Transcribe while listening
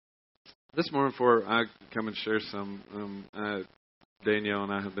This morning, before I come and share some, Danielle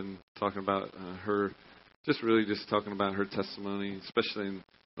and I have been talking about her, just talking about her testimony, especially in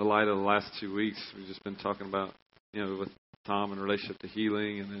the light of the last 2 weeks. We've just been talking about, with Tom in relationship to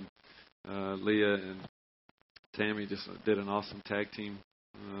healing, and then Leah and Tammy just did an awesome tag team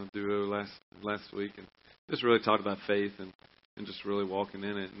duo last week, and just really talked about faith and just really walking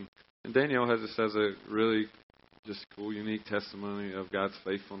in it. And Danielle has a really just cool, unique testimony of God's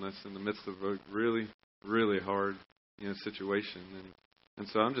faithfulness in the midst of a really, really hard, situation. And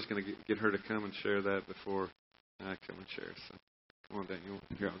so I'm just going to get her to come and share that before I come and share. So come on, Danielle.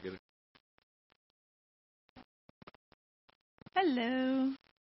 Here, I'll get it. Hello.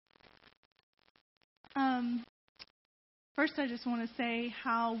 First, I just want to say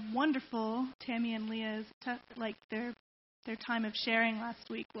how wonderful Tammy and Leah's their time of sharing last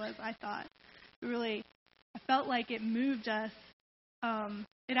week was. I thought really, I felt like it moved us.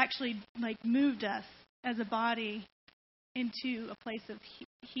 It actually moved us as a body into a place of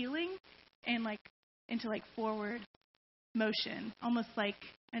healing and into forward motion, almost like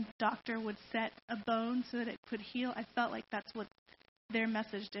a doctor would set a bone so that it could heal. I felt like that's what their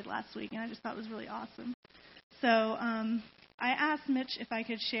message did last week, and I just thought it was really awesome. So I asked Mitch if I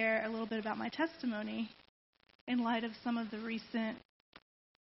could share a little bit about my testimony in light of some of the recent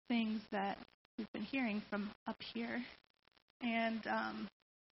things that we've been hearing from up here. And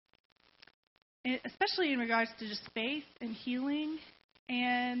especially in regards to just faith and healing,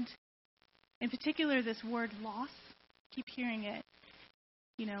 and in particular this word loss. I keep hearing it,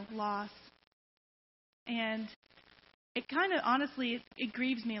 loss. And it kind of, honestly, it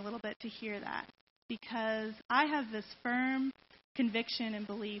grieves me a little bit to hear that, because I have this firm conviction and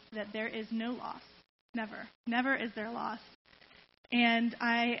belief that there is no loss. Never. Never is there loss. And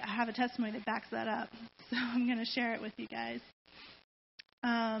I have a testimony that backs that up, so I'm going to share it with you guys.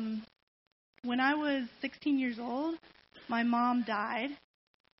 When I was 16 years old, my mom died.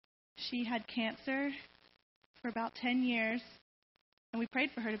 She had cancer for about 10 years, and we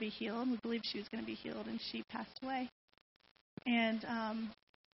prayed for her to be healed. We believed she was going to be healed, and she passed away. And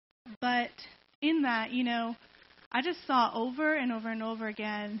but in that, I just saw over and over and over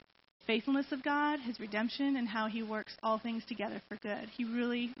again faithfulness of God, His redemption, and how He works all things together for good. He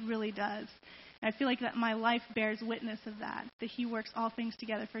really, really does. And I feel like that my life bears witness of that He works all things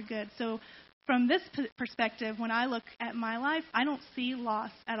together for good. So from this perspective, when I look at my life, I don't see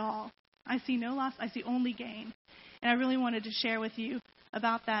loss at all. I see no loss. I see only gain. And I really wanted to share with you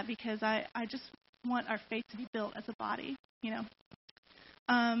about that, because I just want our faith to be built as a body,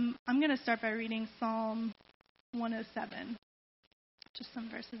 I'm going to start by reading Psalm 107. Just some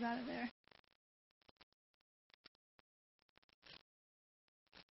verses out of there.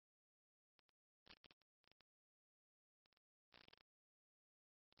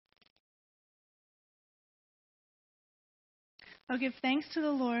 Oh, give thanks to the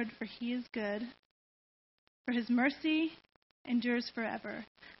Lord, for He is good, for His mercy endures forever.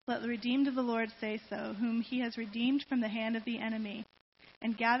 Let the redeemed of the Lord say so, whom He has redeemed from the hand of the enemy,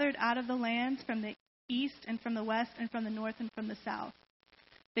 and gathered out of the lands from the east and from the west and from the north and from the south.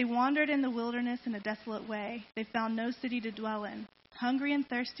 They wandered in the wilderness in a desolate way. They found no city to dwell in. Hungry and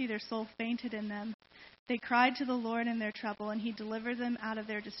thirsty, their soul fainted in them. They cried to the Lord in their trouble, and He delivered them out of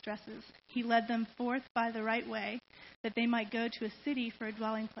their distresses. He led them forth by the right way, that they might go to a city for a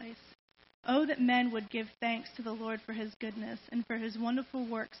dwelling place. Oh, that men would give thanks to the Lord for His goodness, and for His wonderful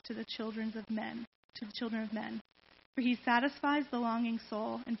works to the children of men. For He satisfies the longing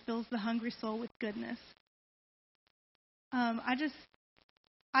soul and fills the hungry soul with goodness.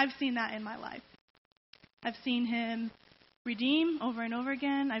 I've seen that in my life. I've seen Him redeem over and over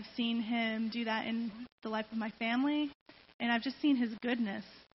again. I've seen Him do that in the life of my family. And I've just seen His goodness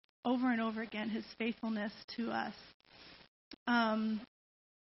over and over again, His faithfulness to us.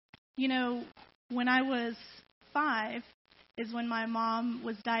 When I was 5 is when my mom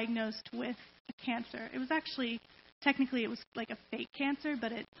was diagnosed with cancer. It was actually, technically it was like a fake cancer,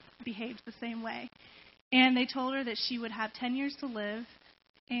 but it behaved the same way. And they told her that she would have 10 years to live,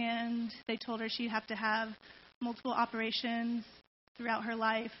 and they told her she'd have to have multiple operations throughout her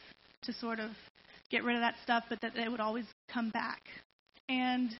life to sort of get rid of that stuff, but that it would always come back.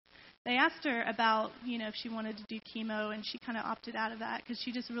 And they asked her about, if she wanted to do chemo, and she kind of opted out of that because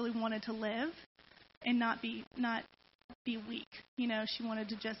she just really wanted to live and not be weak. She wanted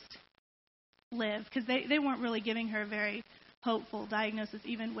to just live, because they weren't really giving her a very hopeful diagnosis,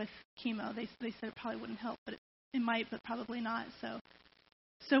 even with chemo. They said it probably wouldn't help, but it might, but probably not.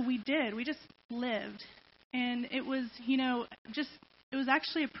 So we did. We just lived. And it was, it was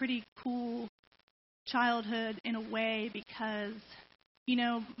actually a pretty cool childhood in a way, because,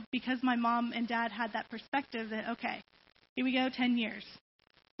 because my mom and dad had that perspective that, okay, here we go, 10 years.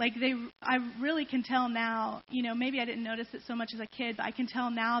 Like I really can tell now, maybe I didn't notice it so much as a kid, but I can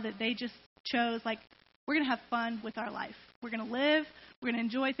tell now that they just chose, like, we're going to have fun with our life. We're going to live. We're going to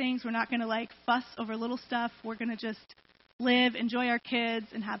enjoy things. We're not going to, like, fuss over little stuff. We're going to just live, enjoy our kids,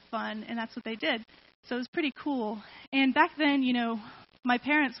 and have fun. And that's what they did. So it was pretty cool. And back then, my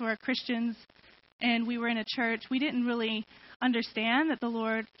parents were Christians, and we were in a church. We didn't really understand that the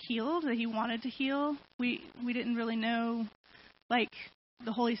Lord healed, that he wanted to heal. We didn't really know, like,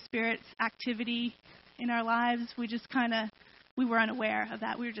 the Holy Spirit's activity in our lives. We were unaware of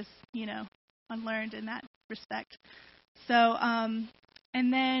that. We were just, unlearned in that respect. So, and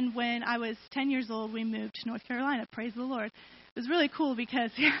then when I was 10 years old, we moved to North Carolina. Praise the Lord. It was really cool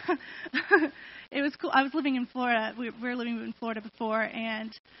because it was cool. I was living in Florida. We were living in Florida before,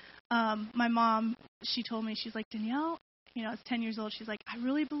 and my mom, she told me, she's like, Danielle, I was 10 years old. She's like, I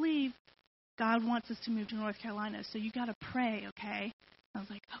really believe God wants us to move to North Carolina, so you got to pray, okay? I was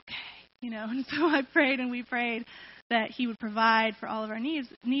like, okay, and so I prayed and we prayed that he would provide for all of our needs,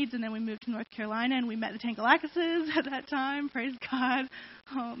 and then we moved to North Carolina, and we met the Tankalakases at that time. Praise God.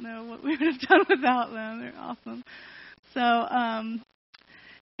 I don't know what we would have done without them. They're awesome. So,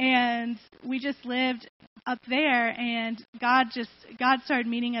 and we just lived up there, and God started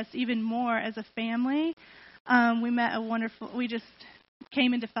meeting us even more as a family. We just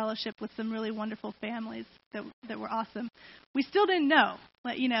came into fellowship with some really wonderful families that were awesome. We still didn't know,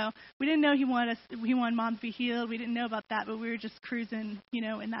 we didn't know he wanted Mom to be healed. We didn't know about that, but we were just cruising,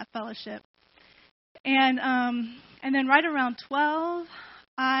 in that fellowship. And then right around 12,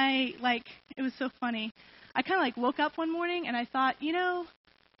 it was so funny. I kind of woke up one morning and I thought,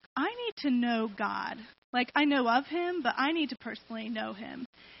 I need to know God. I know of him, but I need to personally know him.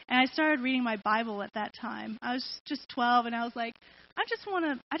 And I started reading my Bible at that time. I was just 12, and I was like, I just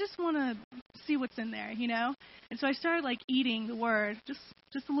want to see what's in there, And so I started eating the Word, just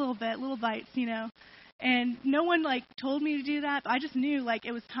a little bit, little bites, And no one told me to do that, but I just knew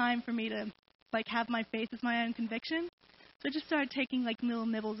it was time for me to have my faith as my own conviction. So I just started taking little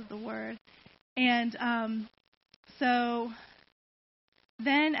nibbles of the Word, and so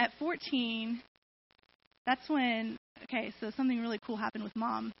then at 14, that's when so something really cool happened with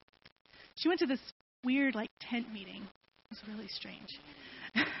Mom. She went to this weird tent meeting. It was really strange.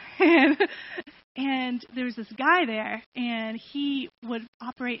 and there was this guy there, and he would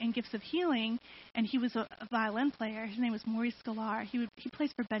operate in gifts of healing, and he was a violin player. His name was Maurice Scalar. He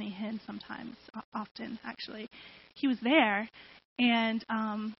plays for Benny Hinn sometimes, often actually. He was there, and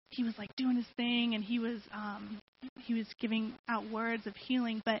he was doing his thing, and he was giving out words of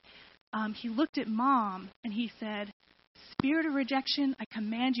healing, but he looked at Mom, and he said, "Spirit of rejection, I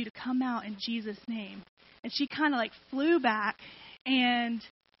command you to come out in Jesus' name." And she kind of flew back and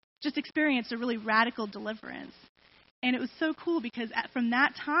just experienced a really radical deliverance. And it was so cool because from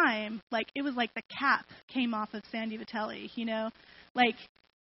that time, it was the cap came off of Sandy Vitelli,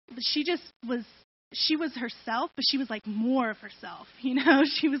 she was herself, but she was more of herself,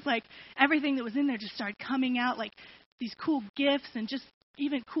 She was everything that was in there just started coming out, these cool gifts and just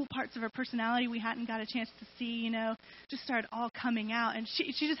even cool parts of her personality we hadn't got a chance to see, just started all coming out. And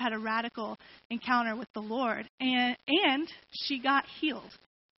she just had a radical encounter with the Lord. And she got healed.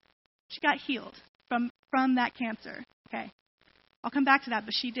 She got healed from that cancer. Okay. I'll come back to that,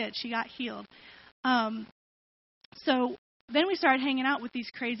 but she did. She got healed. So then we started hanging out with these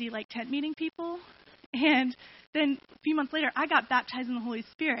crazy, tent meeting people. And then a few months later, I got baptized in the Holy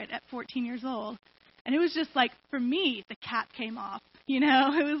Spirit at 14 years old. And it was just for me, the cap came off. It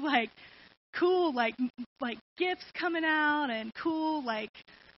was cool, gifts coming out, and cool,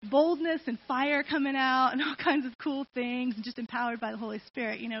 boldness and fire coming out, and all kinds of cool things, and just empowered by the Holy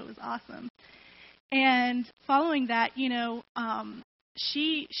Spirit. It was awesome. And following that,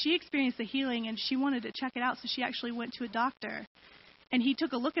 she experienced the healing, and she wanted to check it out, so she actually went to a doctor. And he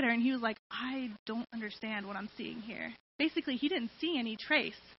took a look at her, and he was like, I don't understand what I'm seeing here. Basically, he didn't see any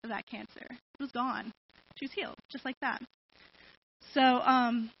trace of that cancer. It was gone. She was healed, just like that. So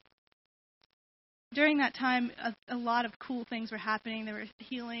during that time, a lot of cool things were happening. There were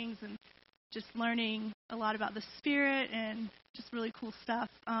healings and just learning a lot about the Spirit and just really cool stuff.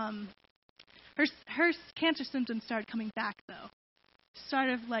 Her cancer symptoms started coming back, though.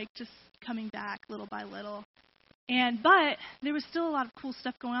 Started just coming back little by little. But there was still a lot of cool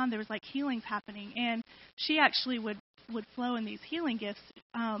stuff going on. There was healings happening, and she actually would flow in these healing gifts.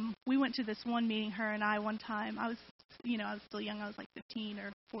 We went to this one meeting, her and I, one time. I was still young. I was 15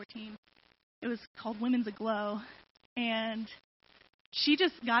 or 14. It was called Women's Aglow, and she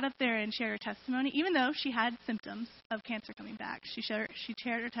just got up there and shared her testimony, even though she had symptoms of cancer coming back. She shared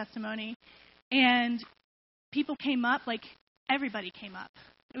her testimony, and people came up, like everybody came up.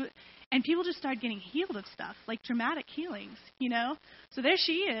 And people just started getting healed of stuff, like dramatic healings, you know? So there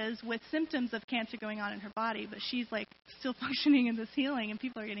she is with symptoms of cancer going on in her body, but she's like still functioning in this healing, and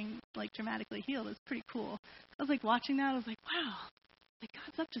people are getting like dramatically healed. It's pretty cool. I was like watching that. I was like, wow, like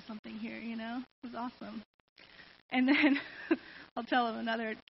God's up to something here, you know? It was awesome. And then I'll tell them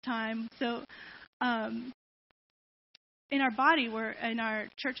another time. So in our body, we're in our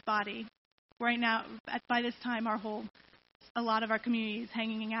church body right now. By this time, a lot of our community is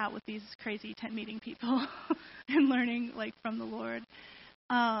hanging out with these crazy tent meeting people and learning like from the Lord.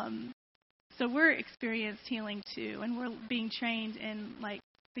 So we're experienced healing too, and we're being trained in like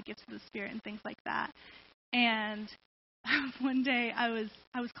the gifts of the Spirit and things like that. And one day I was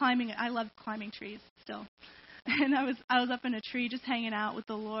climbing. I love climbing trees still, and I was up in a tree just hanging out with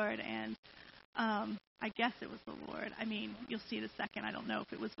the Lord, and I guess it was the Lord. I mean, you'll see in a second. I don't know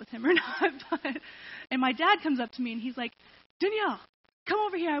if it was with him or not. And my dad comes up to me and he's like, Danielle, come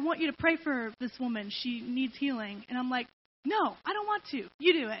over here. I want you to pray for this woman. She needs healing. And I'm like, no, I don't want to.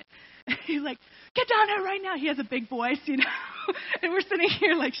 You do it. And he's like, get down there right now. He has a big voice, you know. And we're sitting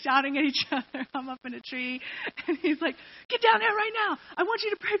here like shouting at each other. I'm up in a tree. And he's like, get down there right now. I want you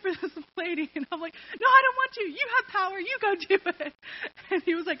to pray for this lady. And I'm like, no, I don't want to. You have power. You go do it. And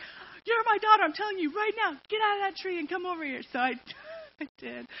he was like, you're my daughter. I'm telling you right now. Get out of that tree and come over here. So I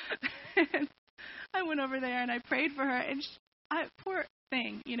did. And I went over there and I prayed for her. And poor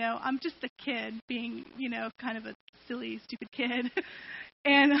thing, you know, I'm just a kid being, you know, kind of a silly, stupid kid.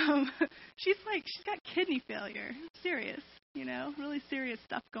 And she's got kidney failure. Serious, you know, really serious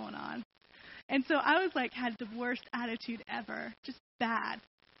stuff going on. And so I was like, had the worst attitude ever, just bad.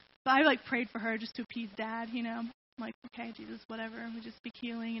 But I like prayed for her just to appease Dad, you know. I'm like, okay, Jesus, whatever. We just speak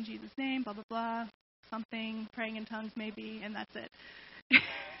healing in Jesus' name, blah, blah, blah. Something, praying in tongues maybe, and that's it.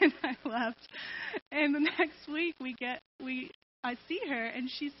 And I left. And the next week I see her, and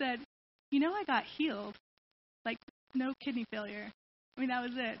she said, you know, I got healed. Like, no kidney failure. I mean, that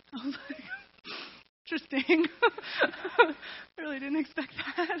was it. I was like, interesting. I really didn't expect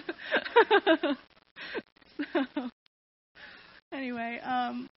that. So, anyway,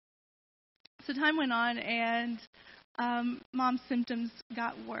 so time went on, and Mom's symptoms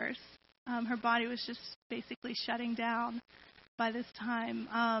got worse. Her body was just basically shutting down by this time.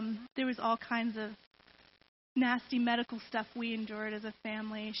 There was all kinds of nasty medical stuff we endured as a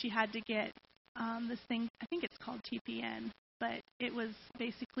family. She had to get this thing, I think it's called TPN, but it was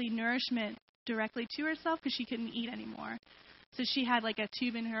basically nourishment directly to herself because she couldn't eat anymore. So she had like a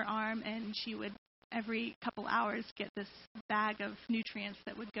tube in her arm, and she would every couple hours get this bag of nutrients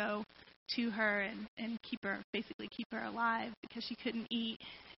that would go to her and keep her alive because she couldn't eat.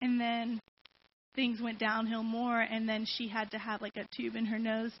 And then things went downhill more, and then she had to have like a tube in her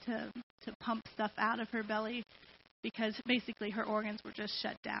nose to pump stuff out of her belly because basically her organs were just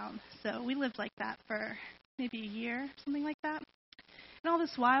shut down. So we lived like that for maybe a year, something like that. And all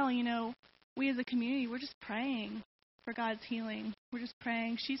this while, you know, we as a community, we're just praying for God's healing. We're just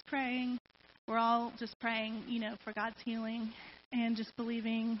praying. She's praying. We're all just praying, you know, for God's healing and just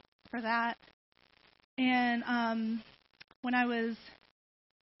believing for that. And when I was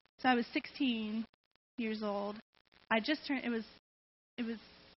 16 years old. I just turned. It was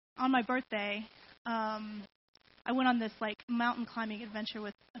on my birthday. I went on this like mountain climbing adventure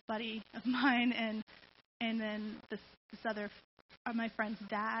with a buddy of mine, and then this other my friend's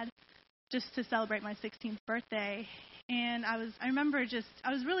dad, just to celebrate my 16th birthday. And I remember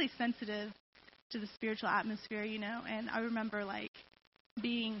I was really sensitive to the spiritual atmosphere, you know. And I remember like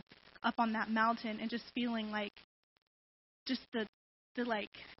being up on that mountain and just feeling like just the like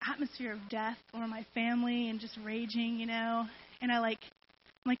atmosphere of death over my family and just raging, you know. And I'm like,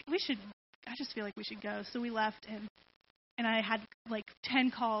 I just feel like we should go. So we left, and I had like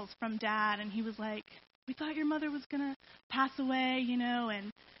 10 calls from Dad, and he was like, we thought your mother was going to pass away, you know,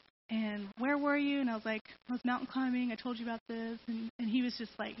 and where were you? And I was like, I was mountain climbing. I told you about this. And he was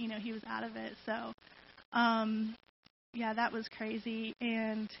just like, you know, he was out of it. So, yeah, that was crazy.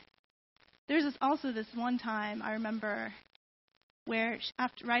 And there's also this one time I remember where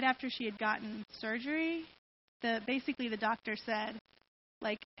right after she had gotten surgery, basically the doctor said,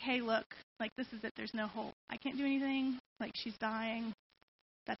 like, hey, look, like, this is it. There's no hope. I can't do anything. Like, she's dying.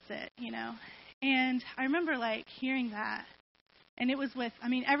 That's it, you know. And I remember, like, hearing that. And it was with, I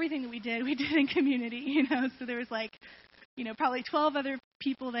mean, everything that we did in community, you know. So there was, like, you know, probably 12 other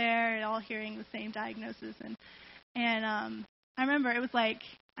people there and all hearing the same diagnosis. And I remember it was like,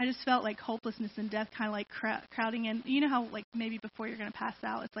 I just felt like hopelessness and death kind of like crowding in. You know how like maybe before you're going to pass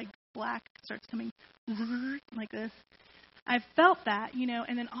out, it's like black starts coming like this. I felt that,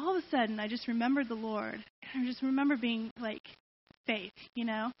 and then all of a sudden I just remembered the Lord. And I just remember being like faith,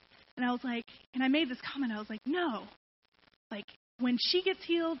 And I was like, and I made this comment. I was like, no, like when she gets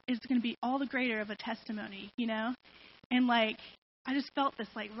healed, it's going to be all the greater of a testimony, And like, I just felt this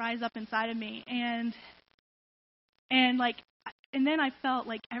like rise up inside of me. And then I felt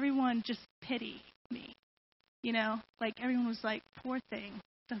like everyone just pitied me, Like everyone was like, poor thing,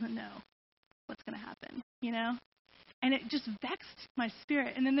 doesn't know what's going to happen, And it just vexed my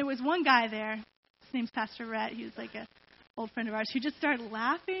spirit. And then there was one guy there. His name's Pastor Rhett. He was like an old friend of ours who just started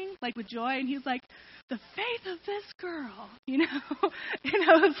laughing, like with joy. And he was like, the faith of this girl, And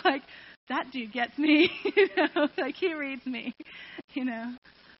I was like, that dude gets me, Like he reads me,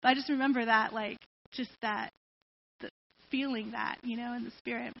 But I just remember that, like, just that, feeling that, in the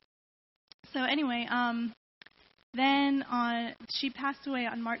spirit. So anyway, then she passed away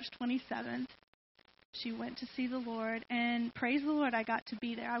on March 27th. She went to see the Lord, and praise the Lord, I got to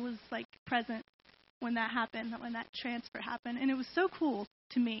be there. I was like present when that happened, when that transfer happened, and it was so cool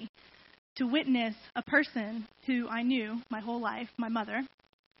to me to witness a person who I knew my whole life, my mother,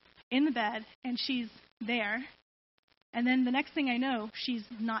 in the bed, and she's there, and then the next thing I know, she's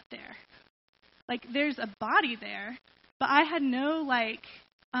not there. Like there's a body there, but I had no like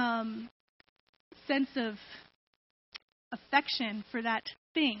sense of affection for that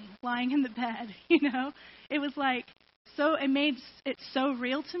thing lying in the bed, It was like, so it made it so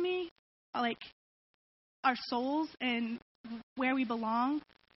real to me, like our souls and where we belong.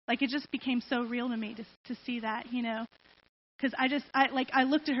 Like it just became so real to me to see that, because I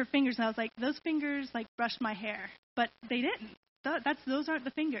looked at her fingers and I was like, those fingers like brushed my hair, but they didn't. Those aren't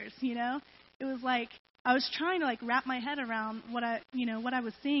the fingers, It was like I was trying to like wrap my head around what I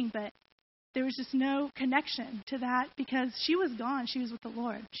was seeing, but there was just no connection to that because she was gone. She was with the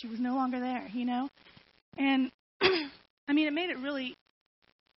Lord. She was no longer there, And I mean,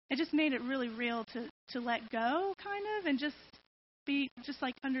 it just made it really real to let go, kind of, and just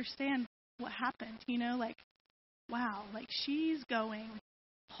like understand what happened, like, wow, like she's going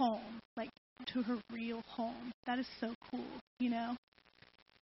home, like to her real home. That is so cool,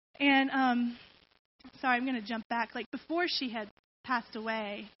 And sorry, I'm going to jump back. Like before she had passed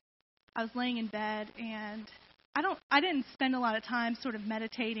away, I was laying in bed, and I didn't spend a lot of time sort of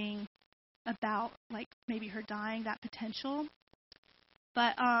meditating about like maybe her dying, that potential.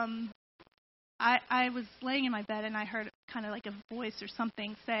 But I was laying in my bed, and I heard kind of like a voice or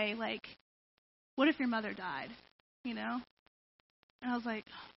something say like, "What if your mother died?" And I was like,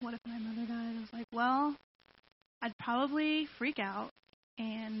 "What if my mother died?" I was like, "Well, I'd probably freak out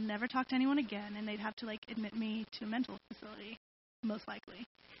and never talk to anyone again, and they'd have to like admit me to a mental facility, most likely."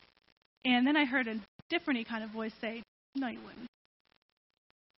 And then I heard a different kind of voice say, "No, you wouldn't."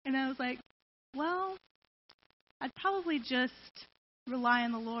 And I was like, well, I'd probably just rely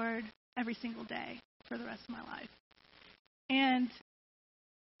on the Lord every single day for the rest of my life. And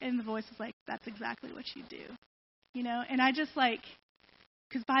the voice was like, that's exactly what you do. And I just like,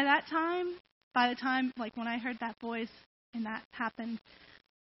 because by the time, like when I heard that voice and that happened,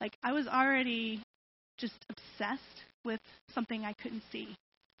 like I was already just obsessed with something I couldn't see.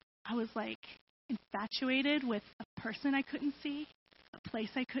 I was like infatuated with a person I couldn't see, a place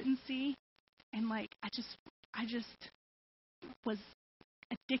I couldn't see, and like I just was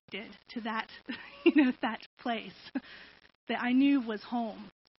addicted to that, that place that I knew was home.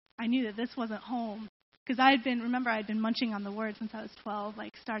 I knew that this wasn't home because I had been munching on the word since I was 12,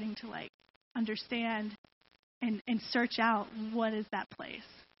 like starting to like understand and search out what is that place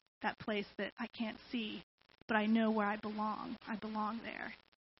that I can't see, but I know where I belong. I belong there.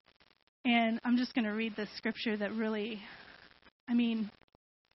 And I'm just going to read this scripture that really, I mean,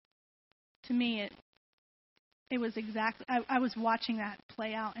 to me, it was exactly, I was watching that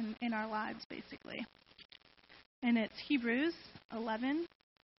play out in our lives, basically. And it's Hebrews 11.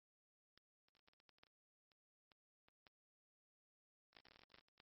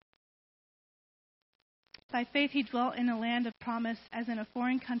 By faith he dwelt in a land of promise as in a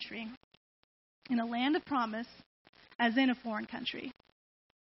foreign country. In a land of promise as in a foreign country.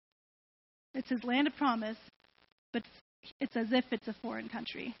 It's his land of promise, but it's as if it's a foreign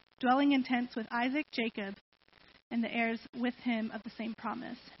country. Dwelling in tents with Isaac, Jacob, and the heirs with him of the same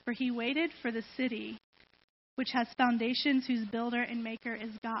promise. For he waited for the city which has foundations, whose builder and maker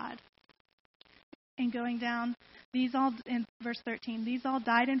is God. And going down, these all, in verse 13, these all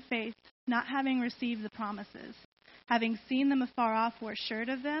died in faith, not having received the promises, having seen them afar off, were assured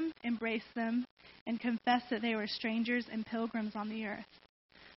of them, embraced them, and confessed that they were strangers and pilgrims on the earth.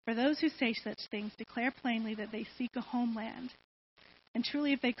 For those who say such things declare plainly that they seek a homeland. And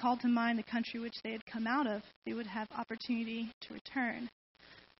truly, if they called to mind the country which they had come out of, they would have opportunity to return.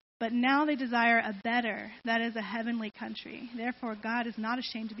 But now they desire a better, that is, a heavenly country. Therefore, God is not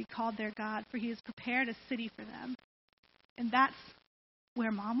ashamed to be called their God, for he has prepared a city for them. And that's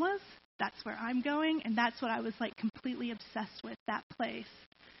where Mom was. That's where I'm going. And that's what I was completely obsessed with, that place.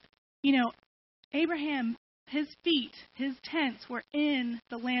 Abraham, his feet, his tents were in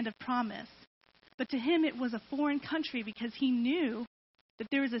the land of promise. But to him, it was a foreign country because he knew that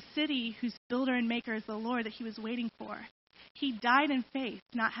there was a city whose builder and maker is the Lord that he was waiting for. He died in faith,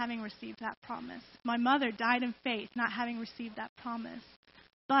 not having received that promise. My mother died in faith, not having received that promise.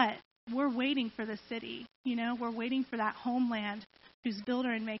 But we're waiting for the city. We're waiting for that homeland whose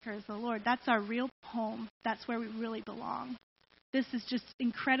builder and maker is the Lord. That's our real home. That's where we really belong. This is just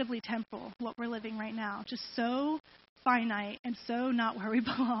incredibly temporal, what we're living right now. Just so finite and so not where we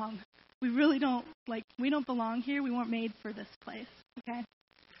belong. We really don't, we don't belong here. We weren't made for this place, okay?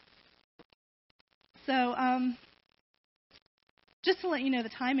 So, just to let you know the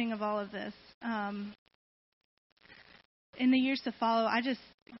timing of all of this, in the years to follow,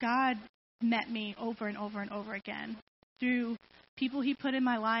 God met me over and over and over again through people he put in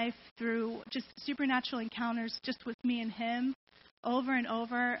my life, through just supernatural encounters just with me and him over and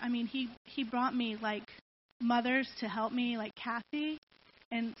over. I mean, he brought me mothers to help me, like Kathy,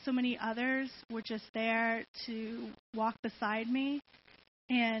 and so many others were just there to walk beside me.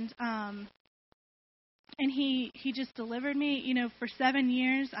 And he just delivered me. For 7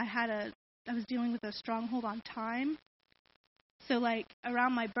 years, I was dealing with a stronghold on time. So,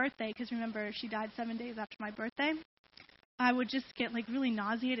 around my birthday, because remember, she died 7 days after my birthday, I would just get, really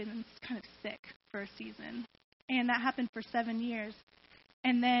nauseated and kind of sick for a season. And that happened for 7 years.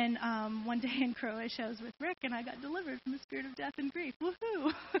 And then one day in Croatia, I was with Rick, and I got delivered from the spirit of death and grief.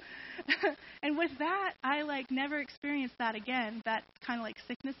 Woohoo! And with that, I, never experienced that again. That kind of,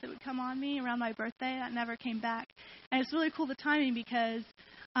 sickness that would come on me around my birthday, that never came back. And it's really cool, the timing, because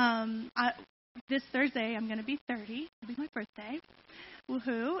this Thursday, I'm going to be 30. It'll be my birthday.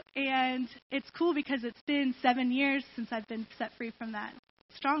 Woohoo! And it's cool because it's been 7 years since I've been set free from that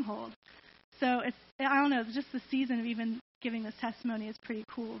stronghold. So I don't know, just the season of even giving this testimony is pretty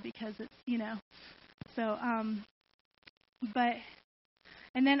cool because it's, so,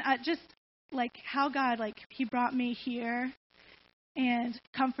 and then just how God, he brought me here and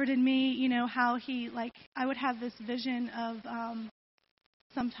comforted me, how he, I would have this vision of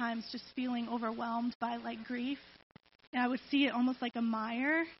sometimes just feeling overwhelmed by, grief. And I would see it almost like a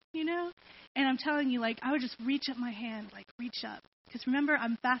mire, And I'm telling you, I would just reach up my hand, reach up. Because remember,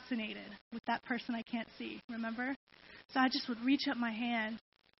 I'm fascinated with that person I can't see, remember? So I just would reach up my hand,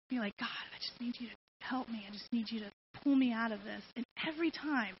 be like, God, I just need you to help me. I just need you to pull me out of this. And every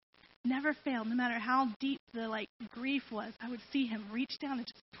time, never failed, no matter how deep the, grief was, I would see him reach down and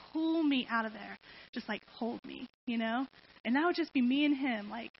just pull me out of there. Just, hold me, And that would just be me and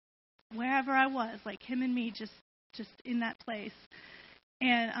him, wherever I was, him and me just in that place.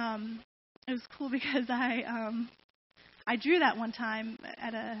 And it was cool because I drew that one time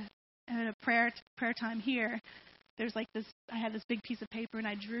at a prayer time here. There's this, I had this big piece of paper and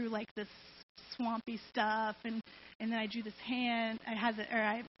I drew this swampy stuff and then I drew this hand.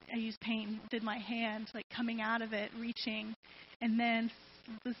 I used paint and did my hand coming out of it, reaching, and then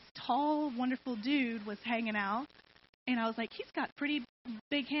this tall, wonderful dude was hanging out. And I was like, he's got pretty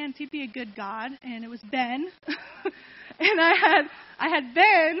big hands. He'd be a good God. And it was Ben. And I had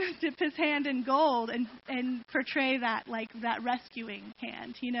Ben dip his hand in gold and portray that, that rescuing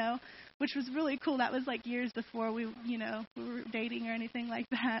hand, which was really cool. That was, years before we were dating or anything like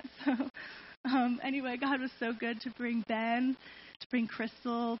that. So, anyway, God was so good to bring Ben, to bring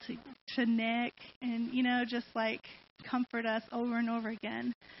Crystal, to Nick, and, just, comfort us over and over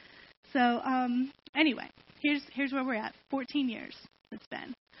again. So, anyway, here's where we're at. 14 years it's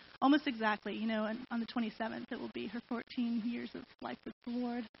been. Almost exactly, and on the 27th it will be her 14 years of life with the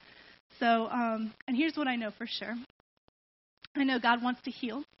Lord. So, and here's what I know for sure. I know God wants to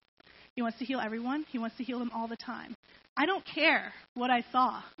heal. He wants to heal everyone. He wants to heal them all the time. I don't care what I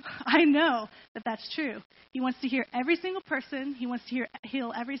saw. I know that that's true. He wants to heal every single person. He wants to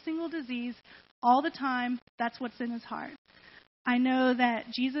heal every single disease all the time. That's what's in his heart. I know that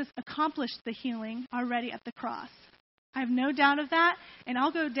Jesus accomplished the healing already at the cross. I have no doubt of that, and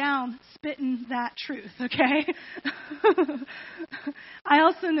I'll go down spitting that truth, okay? I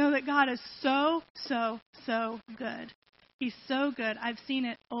also know that God is so, so, so good. He's so good. I've seen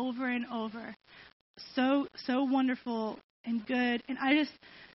it over and over. so wonderful and good. And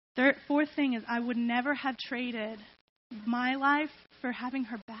fourth thing is I would never have traded my life for having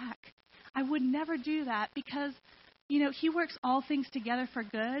her back. I would never do that because, he works all things together for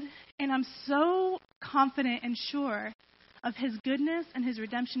good. And I'm so confident and sure of his goodness and his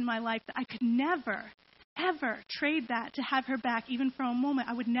redemption in my life that I could never, ever trade that to have her back, even for a moment.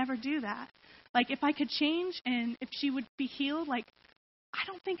 I would never do that. Like, if I could change and if she would be healed, I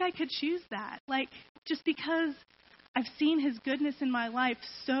don't think I could choose that. Just because I've seen his goodness in my life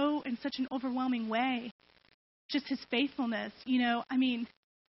in such an overwhelming way, just his faithfulness,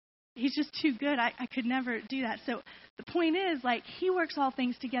 he's just too good. I could never do that. So the point is, he works all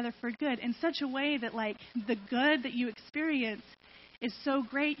things together for good in such a way that, the good that you experience is so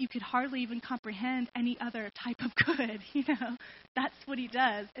great you could hardly even comprehend any other type of good, That's what he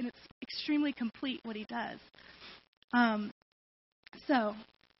does, and it's extremely complete what he does. So,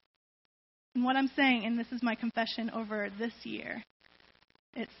 and what I'm saying, and this is my confession over this year,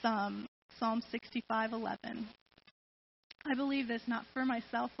 it's Psalm 65:11. I believe this not for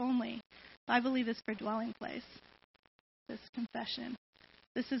myself only, but I believe this for Dwelling Place, this confession.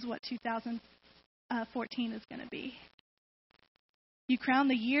 This is what 2014 is going to be. You crown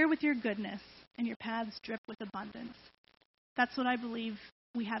the year with your goodness, and your paths drip with abundance. That's what I believe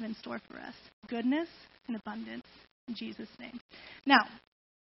we have in store for us. Goodness and abundance in Jesus' name. Now,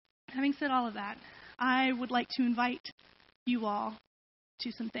 having said all of that, I would like to invite you all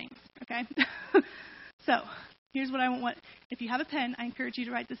to some things, okay? So, here's what I want. If you have a pen, I encourage you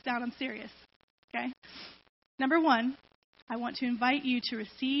to write this down. I'm serious, okay? Number one, I want to invite you to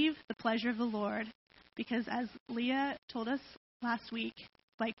receive the pleasure of the Lord because as Leah told us last week,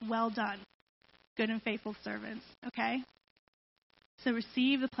 well done, good and faithful servants, okay? So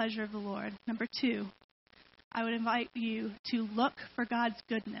receive the pleasure of the Lord. Number two, I would invite you to look for God's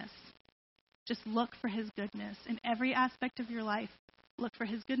goodness. Just look for his goodness. In every aspect of your life, look for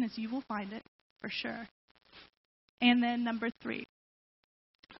his goodness. You will find it, for sure. And then number three,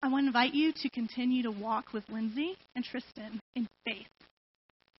 I want to invite you to continue to walk with Lindsay and Tristan in faith.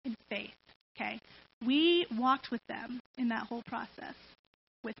 In faith, okay? We walked with them in that whole process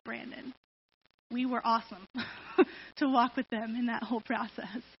with Brandon. We were awesome to walk with them in that whole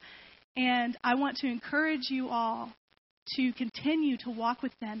process. And I want to encourage you all to continue to walk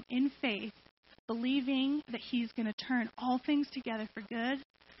with them in faith, believing that he's going to turn all things together for good,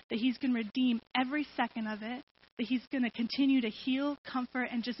 that he's going to redeem every second of it, that he's going to continue to heal, comfort,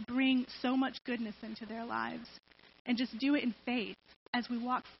 and just bring so much goodness into their lives. And just do it in faith as we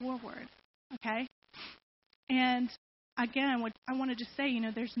walk forward, okay? And again, I want to just say,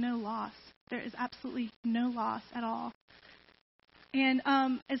 there's no loss. There is absolutely no loss at all. And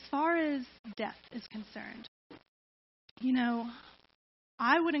as far as death is concerned,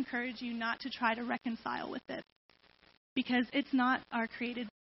 I would encourage you not to try to reconcile with it because it's not our created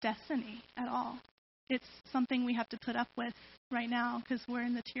destiny at all. It's something we have to put up with right now because we're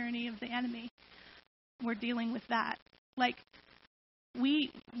in the tyranny of the enemy. We're dealing with that.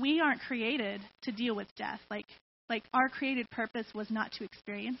 We aren't created to deal with death. Our created purpose was not to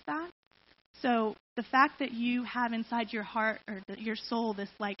experience that. So the fact that you have inside your heart or your soul this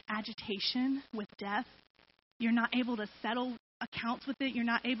agitation with death, you're not able to settle accounts with it. You're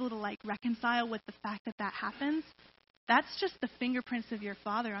not able to reconcile with the fact that that happens. That's just the fingerprints of your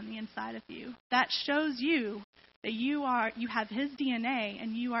Father on the inside of you. That shows you that you have his DNA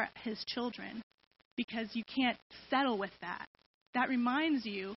and you are his children because you can't settle with that. That reminds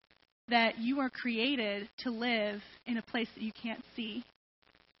you that you are created to live in a place that you can't see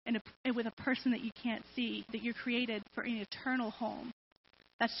and with a person that you can't see, that you're created for an eternal home.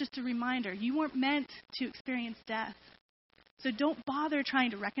 That's just a reminder. You weren't meant to experience death. So don't bother trying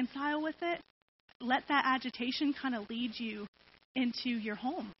to reconcile with it. Let that agitation kind of lead you into your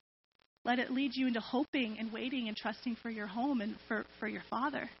home. Let it lead you into hoping and waiting and trusting for your home and for your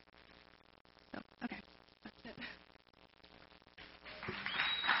Father. So, okay, that's it.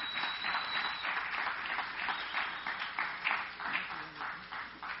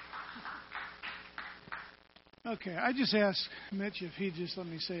 Okay, I just asked Mitch if he'd just let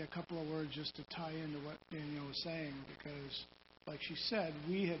me say a couple of words just to tie into what Danielle was saying, because, like she said,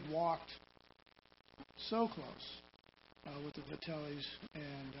 we had walked so close with the Vitellis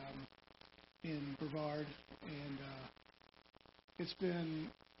and in Brevard, and it's been,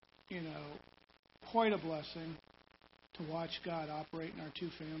 quite a blessing to watch God operate in our two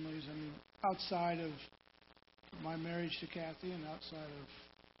families. I mean, outside of my marriage to Kathy and outside of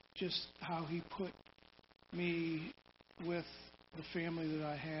just how he put me with the family that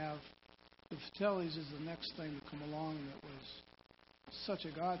I have, the Vitellis is the next thing to come along that was such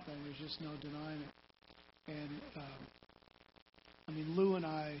a God thing. There's just no denying it. And I mean, Lou and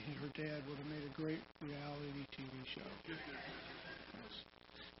I and her dad would have made a great reality TV show. Yes.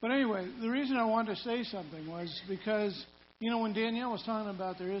 But anyway, the reason I wanted to say something was because, when Danielle was talking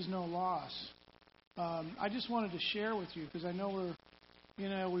about there is no loss, I just wanted to share with you, because I know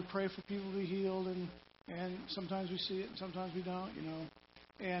we pray for people to be healed, and sometimes we see it and sometimes we don't,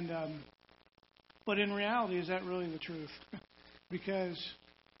 And but in reality, is that really the truth? Because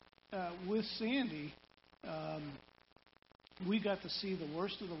with Sandy, we got to see the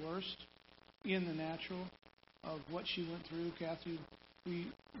worst of the worst in the natural of what she went through. Kathy,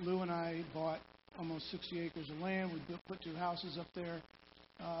 Lou and I bought almost 60 acres of land. We put 2 houses up there.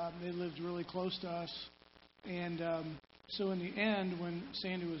 They lived really close to us. And so in the end, when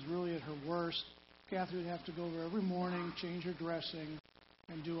Sandy was really at her worst, Kathy would have to go over every morning, change her dressing,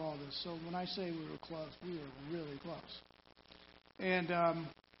 and do all this. So when I say we were close, we were really close. And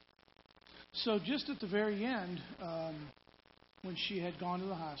so just at the very end, when she had gone to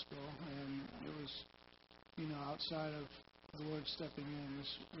the hospital, and it was, outside of the Lord stepping in,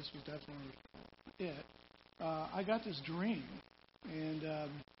 this was definitely it. I got this dream, and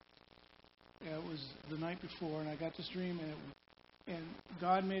it was the night before, and I got this dream, and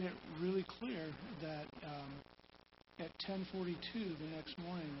God made it really clear that at 10:42 the next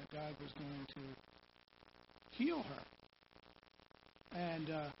morning that God was going to heal her. And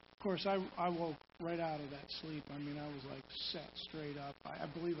of course, I woke right out of that sleep. I mean, I was like sat straight up. I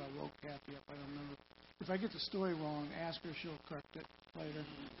believe I woke Kathy up. I don't remember. If I get the story wrong, ask her. She'll correct it later.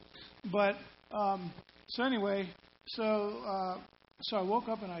 But so anyway, so I woke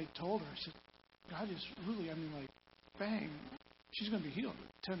up and I told her. I said, God is really, bang, she's going to be healed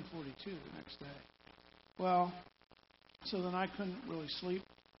at 10:42 the next day. Well, so then I couldn't really sleep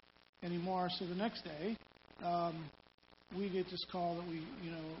anymore. So the next day, we get this call that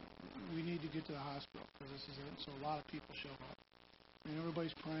we need to get to the hospital because this is it. So a lot of people show up, and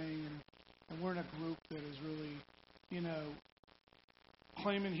everybody's praying, and we're in a group that is really,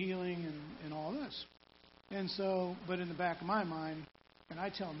 claiming healing and all this. And so, but in the back of my mind, and I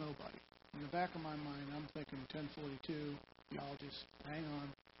tell nobody, in the back of my mind, I'm thinking 10:42, y'all just hang on,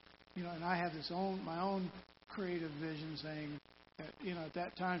 and I have my own creative vision saying that, at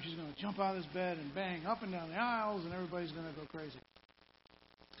that time she's going to jump out of this bed and bang up and down the aisles, and everybody's going to go crazy.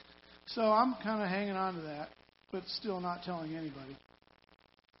 So I'm kind of hanging on to that, but still not telling anybody.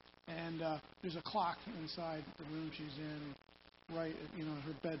 And there's a clock inside the room she's in, right,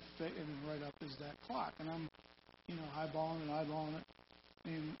 her bed fit, and then right up is that clock. And I'm, eyeballing it,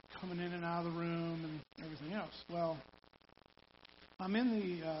 and coming in and out of the room and everything else. Well, I'm in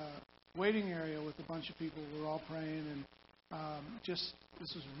the waiting area with a bunch of people. We're all praying, and this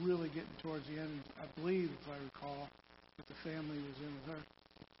was really getting towards the end. I believe, if I recall, that the family was in with her.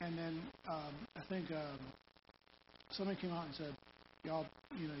 And then I think somebody came out and said, y'all,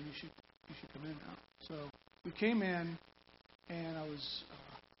 you should come in now. So we came in, and I was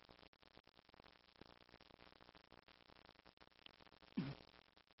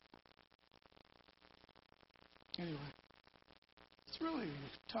anyway, it's really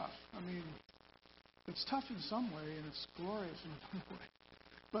tough. I mean, it's tough in some way, and it's glorious in another way.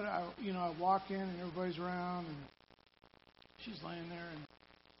 But I walk in, and everybody's around, and she's laying there,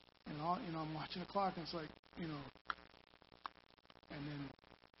 and all, I'm watching the clock, and it's like, and then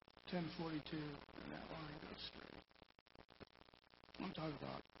 10:42, and that line goes straight. I'm talking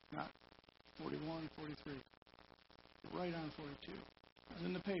about not 41, 43, right on 42. It was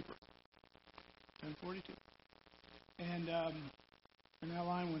in the paper, 10:42. And that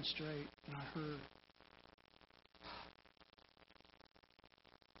line went straight, and I heard,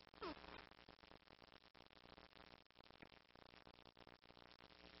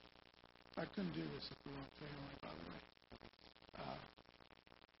 I couldn't do this if we weren't family, by the way.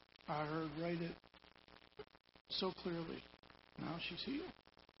 I heard right it so clearly, now she's healed.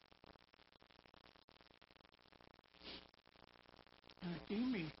 And it gave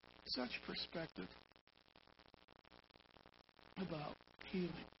me such perspective about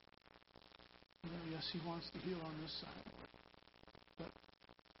healing. Yes, he wants to heal on this side, but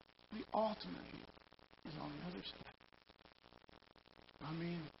the ultimate healing is on the other side. I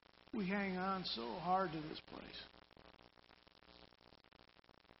mean, we hang on so hard to this place,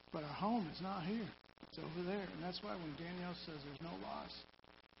 but our home is not here. It's over there, and that's why when Danielle says there's no loss,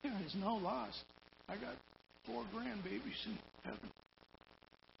 there's no loss. I got 4 grandbabies in heaven.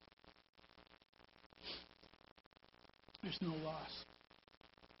 There's no loss.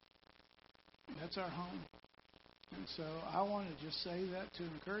 That's our home. And so I want to just say that to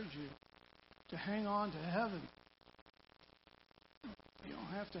encourage you to hang on to heaven. You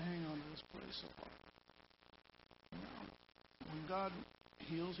don't have to hang on to this place so hard. God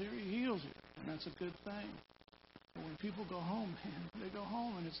heals here, He heals here, and that's a good thing. But when people go home, man, they go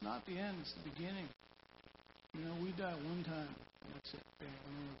home, and it's not the end; it's the beginning. You know, we die one time, and that's it, and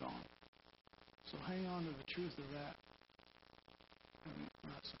then we're gone. So hang on to the truth of that. And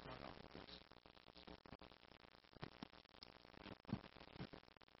that's about all of this.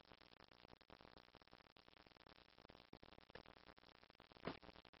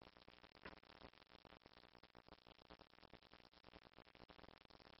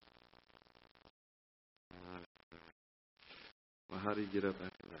 Well, how do you get up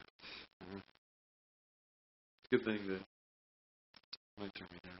after that? It's a good thing that might turn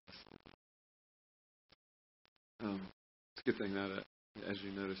me down. It's a good thing that, as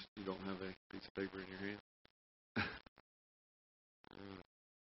you notice, you don't have a piece of paper in your hand.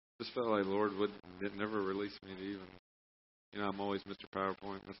 Just felt like the Lord did never release me to even, I'm always Mr.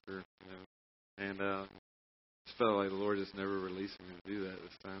 PowerPoint, Mr. Handout. Just felt like the Lord just never released me to do that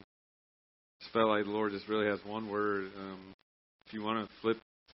this time. Just felt like the Lord just really has one word. If you want to flip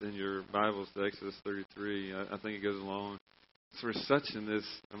in your Bibles to Exodus 33, I think it goes along. So we're such in this,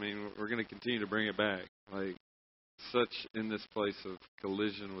 we're going to continue to bring it back, like such in this place of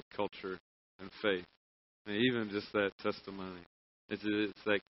collision with culture and faith. Even just that testimony. It's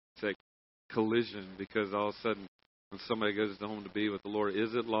that collision, because all of a sudden when somebody goes home to be with the Lord,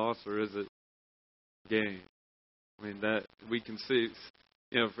 is it loss or is it gain? That we can see,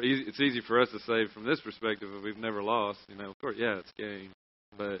 it's easy for us to say from this perspective that we've never lost. Of course, yeah, it's gain.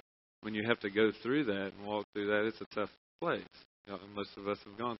 But when you have to go through that and walk through that, it's a tough place. Most of us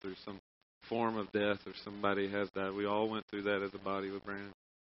have gone through some form of death, or somebody has died. We all went through that as a body with Brandon.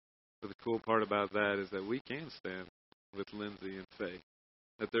 But the cool part about that is that we can stand with Lindsay in faith.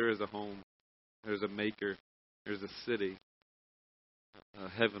 That there is a home, there's a maker, there's a city, a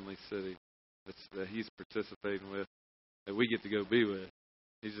heavenly city that he's participating with, that we get to go be with.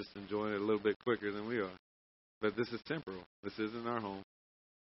 He's just enjoying it a little bit quicker than we are. But this is temporal. This isn't our home.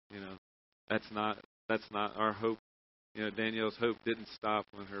 That's not our hope. Danielle's hope didn't stop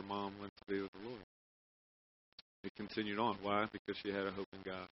when her mom went to be with the Lord. It continued on. Why? Because she had a hope in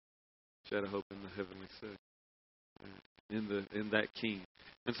God. She had a hope in the heavenly city, in that King.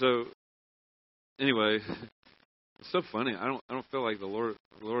 And so, anyway, it's so funny. I don't feel like the Lord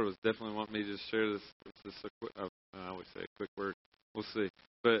was definitely wanting me to just share this. I always say a quick word. We'll see,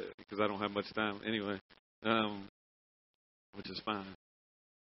 but because I don't have much time anyway, which is fine.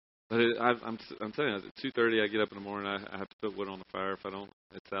 But I'm telling you, at 2:30 I get up in the morning. I have to put wood on the fire. If I don't,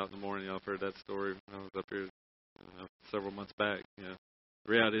 it's out in the morning. Y'all have heard that story. I was up here several months back. The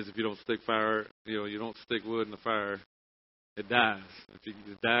reality is, if you don't stick fire, you don't stick wood in the fire, it dies. If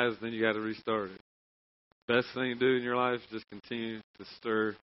it dies, then you got to restart it. Best thing to do in your life is just continue to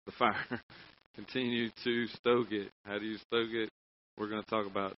stir the fire. Continue to stoke it. How do you stoke it? We're going to talk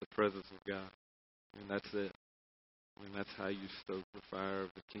about the presence of God. And that's it. That's how you stoke the fire of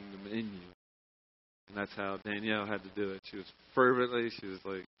the kingdom in you. And that's how Danielle had to do it. She was fervently, she was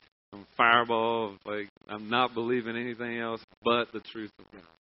like some fireball of like, I'm not believing anything else but the truth of God.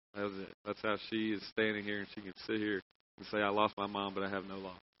 That was it. That's how she is standing here, and she can sit here and say, I lost my mom, but I have no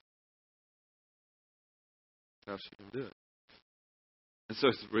loss. That's how she can do it. And so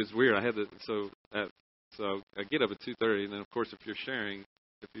it's weird. So I get up at 2:30, and then of course if you're sharing,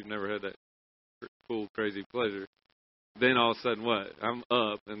 if you've never had that cool, crazy pleasure, then all of a sudden what? I'm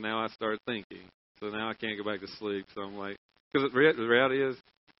up, and now I start thinking. So now I can't go back to sleep. So I'm like, because the reality is,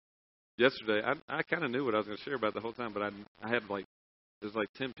 yesterday I kind of knew what I was going to share about the whole time, but I had there's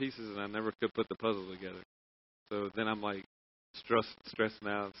 10 pieces, and I never could put the puzzle together. So then I'm like stressed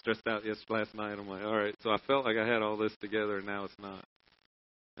out last night. I'm like, all right. So I felt like I had all this together, and now it's not.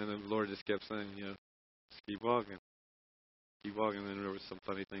 And then the Lord just kept saying, just keep walking. Keep walking. And then there was some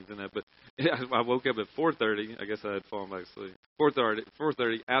funny things in that. But I woke up at 4:30. I guess I had fallen back asleep.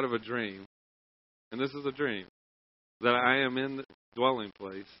 4:30 out of a dream. And this is a dream. That I am in the dwelling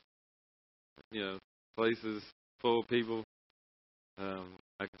place. Places full of people. I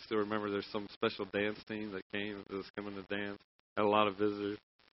can still remember there's some special dance team that was coming to dance. Had a lot of visitors.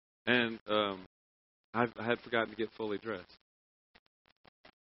 And I had forgotten to get fully dressed.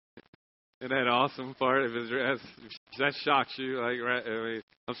 And that awesome part of that shocks you.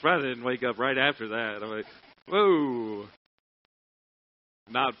 I'm surprised I didn't wake up right after that. I'm like, whoa.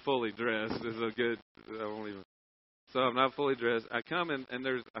 Not fully dressed is a good, so I'm not fully dressed. I come in, and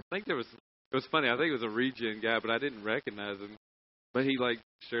it was funny. I think it was a regen guy, but I didn't recognize him. But he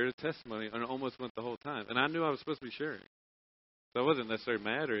shared a testimony, and it almost went the whole time. And I knew I was supposed to be sharing. So I wasn't necessarily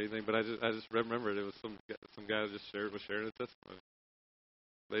mad or anything, but I just remembered it was some guy who was sharing a testimony.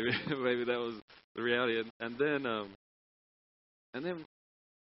 Maybe that was the reality. And then And then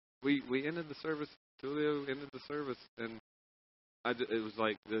we ended the service. Tulio ended the service, and it was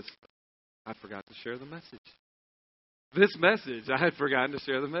like this. I forgot to share the message. This message, I had forgotten to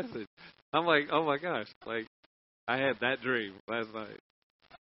share the message. I'm like, oh my gosh, like I had that dream last night.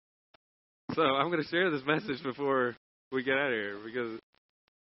 So I'm going to share this message before we get out of here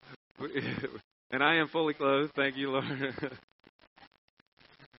and I am fully clothed. Thank you, Lord.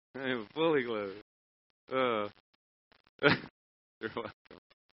 I am fully clothed. You're welcome.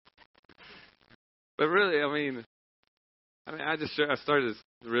 But really, I mean, I started this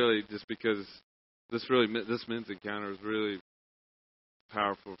really just because this men's encounter was really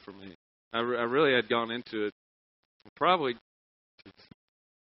powerful for me. I really had gone into it probably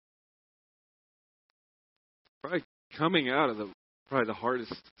coming out of the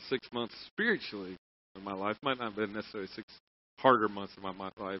hardest 6 months spiritually in my life. Might not have been necessarily 6 harder months of my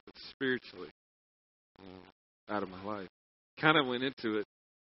life, but spiritually out of my life. Kind of went into it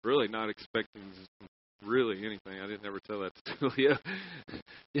really not expecting really anything. I didn't ever tell that to Julia.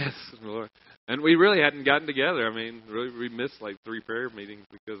 Yes, Lord. And we really hadn't gotten together. I mean, really, we missed like 3 prayer meetings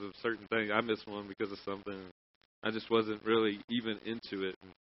because of certain things. I missed one because of something. I just wasn't really even into it.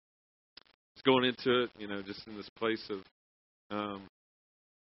 And just going into it, just in this place of,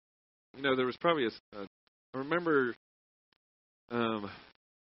 there was probably I remember,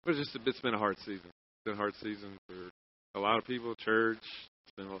 it's been a hard season. It's been a hard season for a lot of people, church.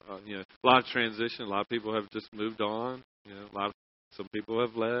 It's been, a lot of transition. A lot of people have just moved on. Some people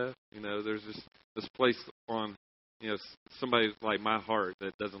have left. There's just this place on, somebody like my heart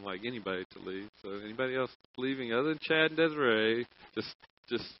that doesn't like anybody to leave. So anybody else leaving other than Chad and Desiree,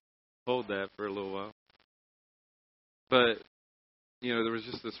 just hold that for a little while. But, there was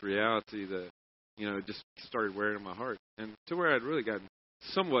just this reality that, it just started wearing on my heart. And to where I'd really gotten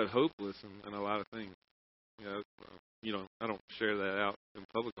somewhat hopeless in a lot of things. I don't share that out in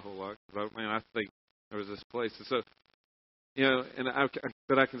public a whole lot. I think there was this place. And so,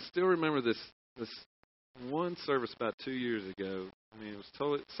 but I can still remember this one service about 2 years ago. It was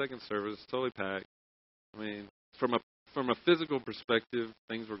totally, second service, totally packed. From a physical perspective,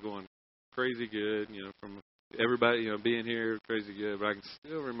 things were going crazy good. From everybody, being here, crazy good. But I can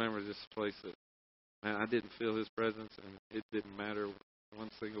still remember this place that, man, I didn't feel His presence, and it didn't matter one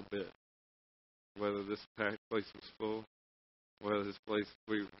single bit. Whether this place was full,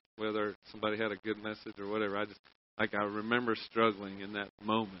 whether somebody had a good message or whatever. I remember struggling in that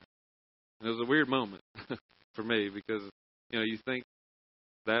moment. And it was a weird moment for me because, you think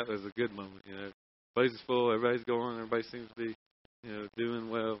that was a good moment. The place is full, everybody's going, everybody seems to be, doing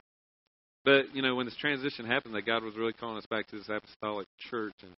well. But, when this transition happened, that God was really calling us back to this apostolic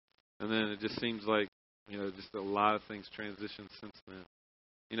church. And then it just seems like, just a lot of things transitioned since then.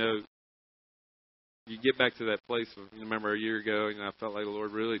 You get back to that place of, remember a year ago, I felt like the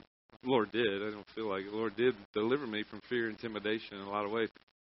Lord did. I don't feel like the Lord did deliver me from fear and intimidation in a lot of ways.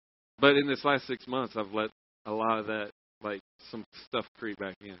 But in this last 6 months, I've let a lot of that, like some stuff creep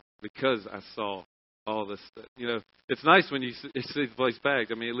back in because I saw all this stuff. It's nice when you see the place packed.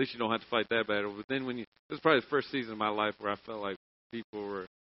 At least you don't have to fight that battle. But then it was probably the first season of my life where I felt like people were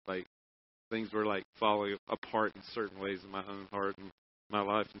like, things were like falling apart in certain ways in my own heart and my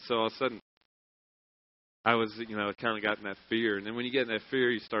life. And so all of a sudden, I was, kind of got in that fear. And then when you get in that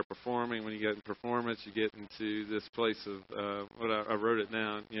fear, you start performing. When you get in performance, you get into this place of, I wrote it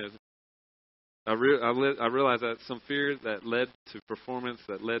down, I realized that some fear that led to performance,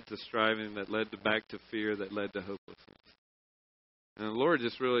 that led to striving, that led back to fear, that led to hopelessness. And the Lord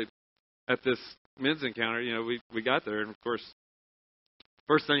just really, at this men's encounter, we got there. And, of course,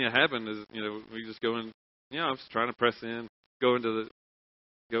 first thing that happened is, we just go in, I was trying to press in, go into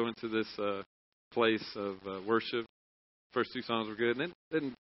this place of worship. First 2 songs were good. And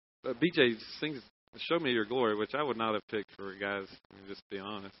then BJ sings Show Me Your Glory, which I would not have picked for guys, just to be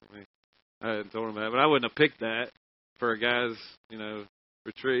honest. I hadn't told him that, but I wouldn't have picked that for a guy's,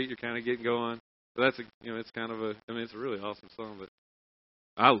 retreat. You're kind of getting going. But that's it's kind of it's a really awesome song. But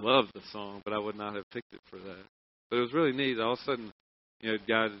I love the song, but I would not have picked it for that. But it was really neat. All of a sudden,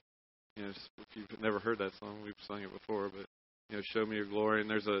 God, if you've never heard that song, we've sung it before, but Show Me Your Glory. And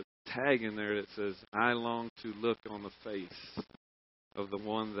there's a tag in there that says, I long to look on the face of the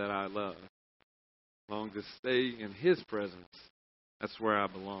one that I love. Long to stay in His presence. That's where I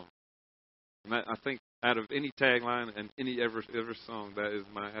belong. And I think out of any tagline and any ever song, that is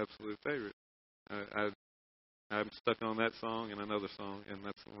my absolute favorite. I'm stuck on that song and another song, and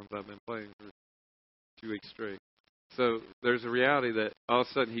that's the ones I've been playing for 2 weeks straight. So there's a reality that all of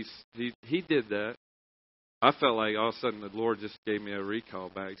a sudden he did that. I felt like all of a sudden the Lord just gave me a recall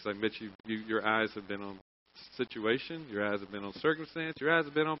back. It's like, Mitch, your eyes have been on situation. Your eyes have been on circumstance. Your eyes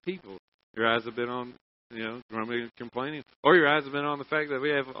have been on people. Your eyes have been on, grumbling and complaining. Or your eyes have been on the fact that we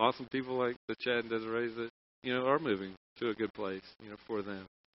have awesome people like the Chad and Desiree that, are moving to a good place, for them.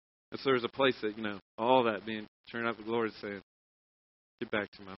 And so there's a place that, all that being turned up to the Lord and saying, get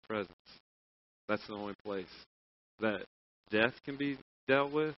back to my presence. That's the only place that death can be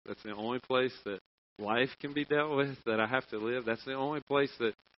dealt with. That's the only place that life can be dealt with, that I have to live. That's the only place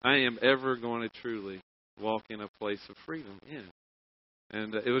that I am ever going to truly walk in a place of freedom in.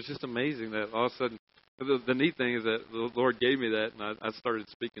 And it was just amazing that all of a sudden, the neat thing is that the Lord gave me that, and I started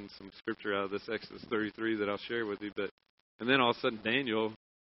speaking some scripture out of this Exodus 33 that I'll share with you. And then all of a sudden, Daniel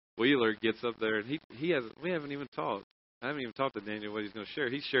Wheeler gets up there, and we haven't even talked. I haven't even talked to Daniel what he's going to share.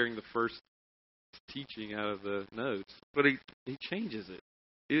 He's sharing the first teaching out of the notes, but he changes it.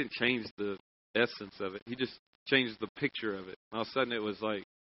 He didn't change the essence of it. He just changed the picture of it. And all of a sudden, it was like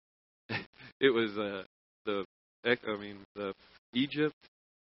it was the Egypt,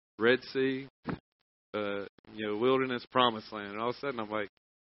 Red Sea, wilderness, promised land. And all of a sudden, I'm like,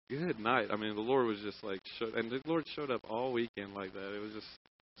 good night. I mean, the Lord was just like, and the Lord showed up all weekend like that. It was just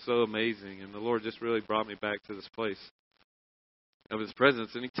so amazing. And the Lord just really brought me back to this place of His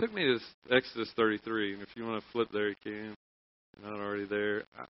presence. And He took me to this Exodus 33. And if you want to flip there, you can. I'm not already there.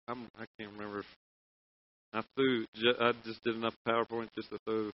 I can't remember if I just did enough PowerPoint just to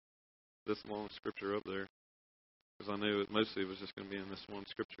throw this long scripture up there, because I knew mostly it was just going to be in this one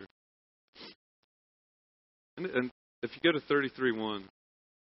scripture. And if you go to 33:1,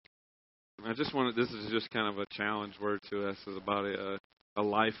 this is just kind of a challenge word to us as a body, a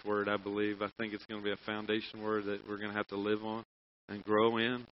life word, I believe. I think it's going to be a foundation word that we're going to have to live on and grow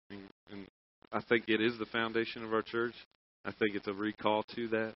in. And I think it is the foundation of our church. I think it's a recall to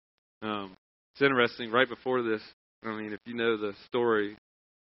that. It's interesting, right before this, if you know the story,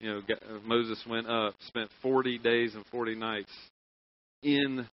 Moses went up, spent 40 days and 40 nights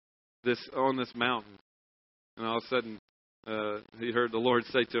on this mountain. And all of a sudden, he heard the Lord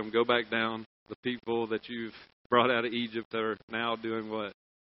say to him, go back down. The people that you've brought out of Egypt are now doing what?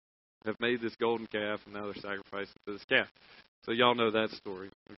 Have made this golden calf, and now they're sacrificing to this calf. So y'all know that story,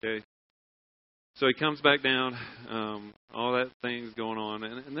 okay? So he comes back down, all that thing's going on,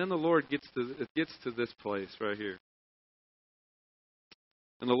 and then the Lord gets to this place right here.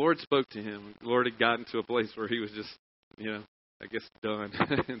 And the Lord spoke to him. The Lord had gotten to a place where he was just, I guess done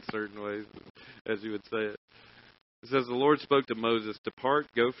in certain ways, as you would say it. It says, the Lord spoke to Moses, depart,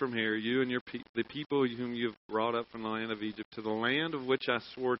 go from here, you and the people whom you have brought up from the land of Egypt, to the land of which I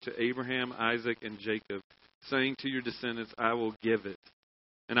swore to Abraham, Isaac, and Jacob, saying to your descendants, I will give it.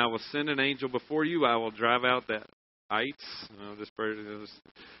 And I will send an angel before you. I will drive out the ites. Just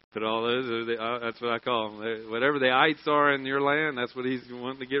put all those. That's what I call them. Whatever the ites are in your land, that's what He's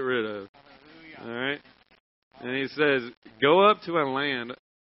wanting to get rid of. Hallelujah. All right. And He says, go up to a land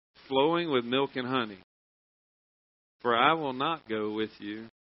flowing with milk and honey, for I will not go with you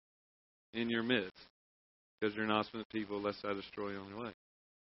in your midst, because you're an obstinate people, lest I destroy you on your way.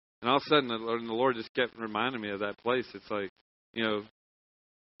 And all of a sudden, the Lord just kept reminding me of that place. It's like,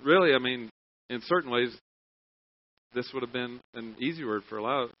 really, in certain ways, this would have been an easy word for a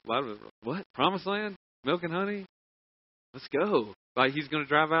lot of it. What? Promised land? Milk and honey? Let's go. Like He's going to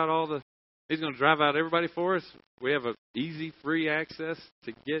drive out He's going to drive out everybody for us. We have an easy, free access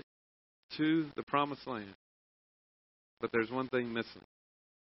to get to the promised land. But there's one thing missing.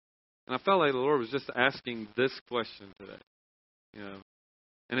 And I felt like the Lord was just asking this question today.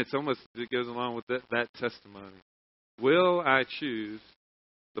 And it goes along with that testimony. Will I choose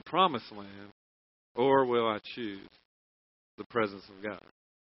the promised land, or will I choose the presence of God?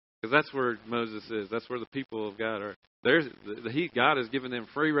 Because that's where Moses is. That's where the people of God are. God has given them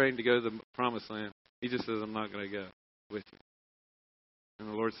free reign to go to the promised land. He just says, I'm not going to go with you. And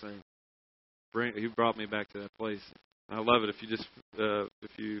the Lord's saying, He brought me back to that place. And I love it. If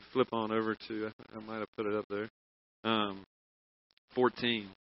you flip on over to, I might have put it up there, 14.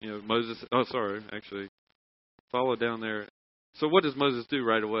 Moses. Oh, sorry, actually, follow down there. So what does Moses do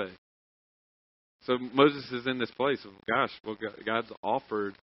right away? So Moses is in this place of, God's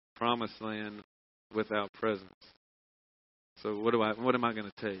offered promised land without presence. So what am I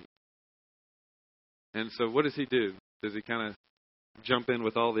going to take? And so what does he do? Does he kind of jump in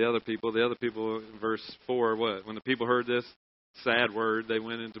with all the other people? The other people in verse 4, what? When the people heard this sad word, they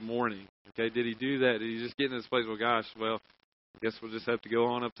went into mourning. Okay, did he do that? Did he just get in this place, I guess we'll just have to go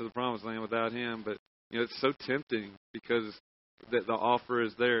on up to the promised land without him. But, it's so tempting because the offer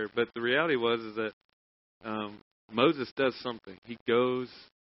is there. But the reality is that Moses does something. He goes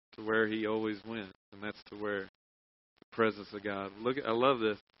to where he always went, and that's to where the presence of God. I love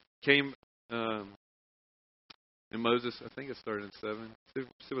this. And Moses, I think it started in 7.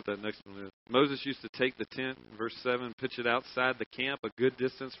 See what that next one is. Moses used to take the tent, verse 7, pitch it outside the camp, a good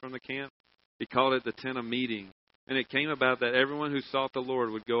distance from the camp. He called it the tent of meeting. And it came about that everyone who sought the Lord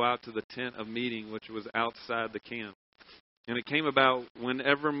would go out to the tent of meeting, which was outside the camp. And it came about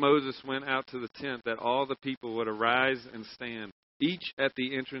whenever Moses went out to the tent that all the people would arise and stand, each at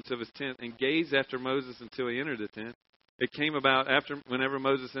the entrance of his tent, and gaze after Moses until he entered the tent. It came about whenever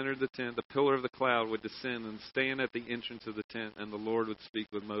Moses entered the tent, the pillar of the cloud would descend and stand at the entrance of the tent, and the Lord would speak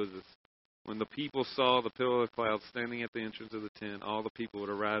with Moses. When the people saw the pillar of the cloud standing at the entrance of the tent, all the people would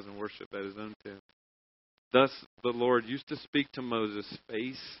arise and worship at his own tent. Thus the Lord used to speak to Moses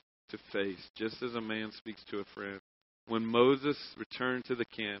face to face, just as a man speaks to a friend. When Moses returned to the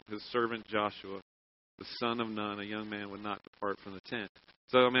camp, his servant Joshua, the son of Nun, a young man, would not depart from the tent.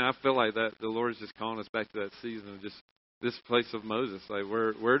 So, I feel like that the Lord is just calling us back to that season of just this place of Moses. Like,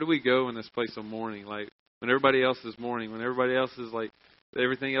 where do we go in this place of mourning? Like, when everybody else is mourning, when everybody else is like,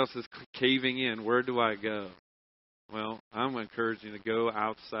 everything else is caving in, where do I go? Well, I'm encouraging you to go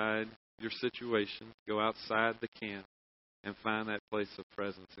outside your situation, go outside the camp, and find that place of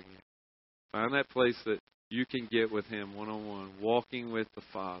presence again. Find that place that you can get with Him one-on-one, walking with the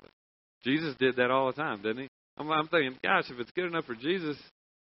Father. Jesus did that all the time, didn't He? I'm thinking, gosh, if it's good enough for Jesus,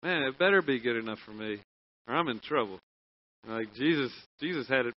 man, it better be good enough for me, or I'm in trouble. Like Jesus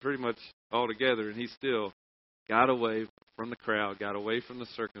had it pretty much all together, and He still got away from the crowd, got away from the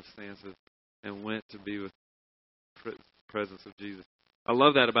circumstances, and went to be with the presence of Jesus. I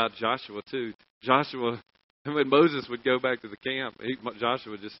love that about Joshua, too. Joshua, when Moses would go back to the camp,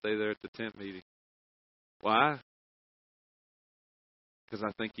 Joshua would just stay there at the tent meeting. Why? Because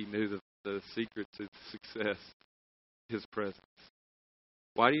I think he knew the secret to success, His presence.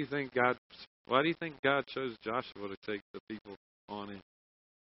 Why do you think God chose Joshua to take the people on in?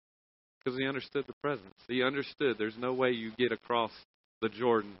 Because He understood the presence. He understood there's no way you get across the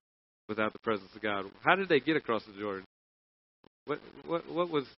Jordan without the presence of God. How did they get across the Jordan? What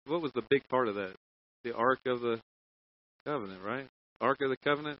was the big part of that? The Ark of the Covenant, right? Ark of the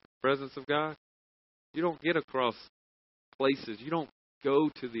Covenant, presence of God. You don't get across places. You don't go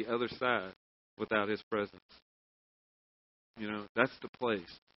to the other side without His presence. That's the place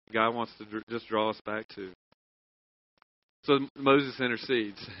God wants to just draw us back to. So Moses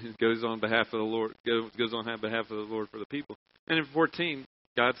intercedes. Goes on behalf of the Lord. Goes on behalf of the Lord for the people. And in 14,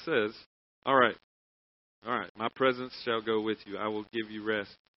 God says, All right, my presence shall go with you. I will give you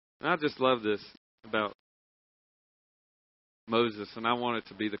rest. And I just love this about Moses, and I want it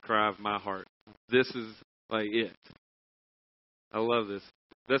to be the cry of my heart. This is like it. I love this.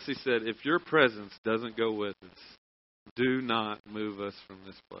 Thus He said, if your presence doesn't go with us, do not move us from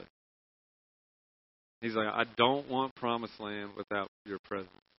this place. He's like, I don't want promised land without your presence.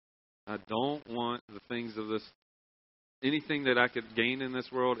 I don't want the things of this. Anything that I could gain in this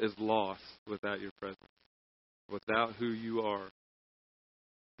world is lost without your presence, without who you are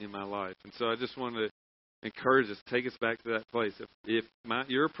in my life. And so I just want to encourage us, take us back to that place. If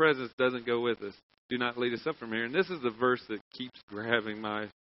your presence doesn't go with us, do not lead us up from here. And this is the verse that keeps grabbing my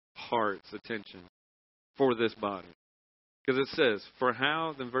heart's attention for this body. Because it says,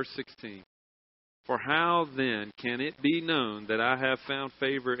 then verse 16, for how then can it be known that I have found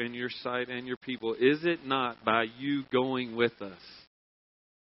favor in your sight and your people? Is it not by you going with us?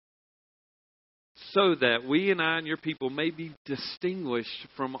 So that we and I and your people may be distinguished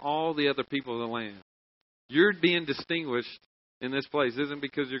from all the other people of the land. You're being distinguished in this place isn't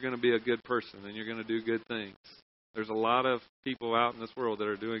because you're going to be a good person and you're going to do good things. There's a lot of people out in this world that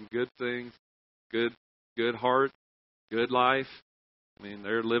are doing good things, good heart, good life.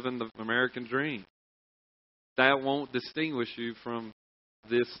 They're living the American dream. That won't distinguish you from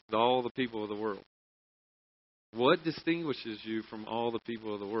all the people of the world. What distinguishes you from all the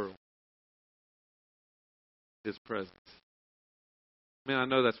people of the world? His presence. I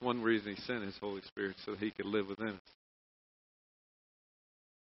know that's one reason He sent His Holy Spirit, so He could live within us.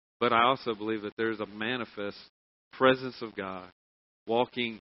 But I also believe that there's a manifest presence of God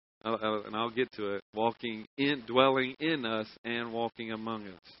walking, and I'll get to it, dwelling in us and walking among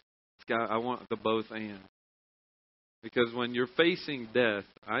us. I want the both and. Because when you're facing death,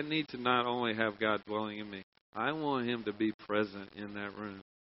 I need to not only have God dwelling in me, I want Him to be present in that room.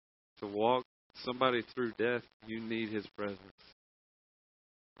 To walk somebody through death, you need His presence.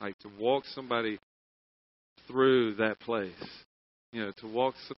 Like to walk somebody through that place. To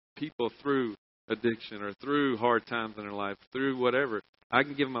walk people through addiction or through hard times in their life, through whatever. I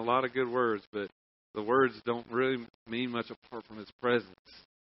can give them a lot of good words, but the words don't really mean much apart from His presence.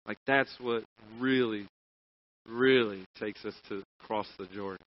 Like that's what really takes us to cross the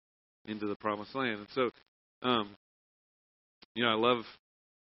Jordan into the promised land. And so I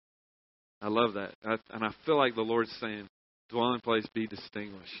love that. And I feel like the Lord's saying, dwelling place, be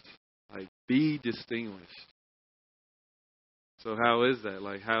distinguished. Like, be distinguished. So how is that?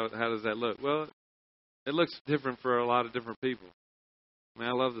 Like, how does that look? Well, it looks different for a lot of different people. I mean,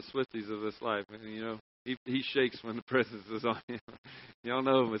 I love the Swifties of this life. And, he shakes when the presence is on him. Y'all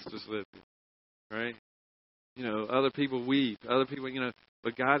know Mr. Swifty, right? Other people weep. Other people,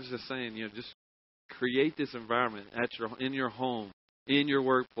 but God's just saying, just create this environment in your home, in your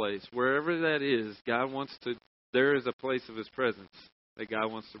workplace, wherever that is. There is a place of His presence that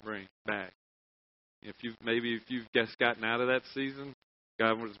God wants to bring back. If you've just gotten out of that season,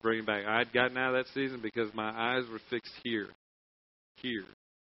 God wants to bring it back. I'd gotten out of that season because my eyes were fixed here.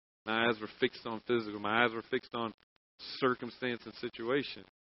 My eyes were fixed on physical. My eyes were fixed on circumstance and situation.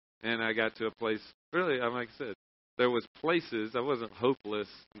 And I got to a place, really, like I said, there was places. I wasn't hopeless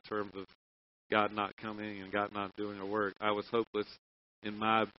in terms of God not coming and God not doing a work. I was hopeless in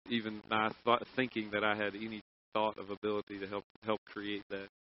my thinking that I had any thought of ability to help create that.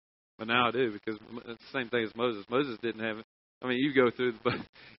 But now I do, because it's the same thing as Moses. Moses didn't have it. I mean, you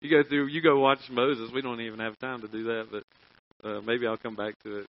go watch Moses. We don't even have time to do that, but maybe I'll come back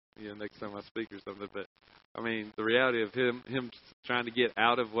to it next time I speak or something. But I mean, the reality of him trying to get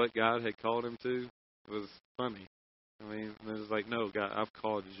out of what God had called him to was funny. I mean, it was like, no, God, I've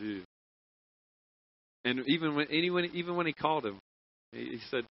called you. And even when he called him, he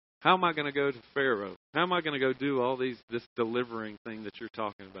said, how am I going to go to Pharaoh? How am I going to go do all this delivering thing that you're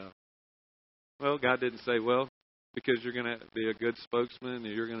talking about? Well, God didn't say, well, because you're going to be a good spokesman,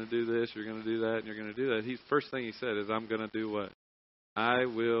 and you're going to do this, you're going to do that, and you're going to do that. First thing He said is, I'm going to do what? I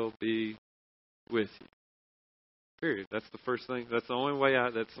will be with you. Period. That's the first thing. That's the only way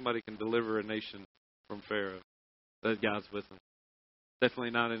that somebody can deliver a nation from Pharaoh. That God's with them.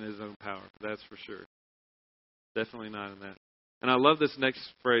 Definitely not in His own power. That's for sure. Definitely not in that. And I love this next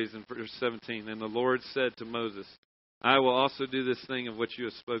phrase in verse 17. And the Lord said to Moses, I will also do this thing of which you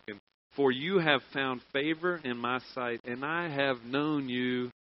have spoken. For you have found favor in my sight, and I have known you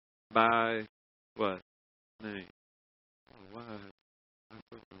by what? Name. Oh, why? I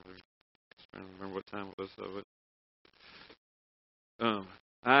don't remember. Just trying to remember what time it was.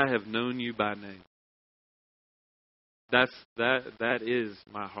 I have known you by name. That is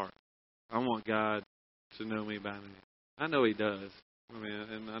my heart. I want God to know me by name. I know He does. I mean,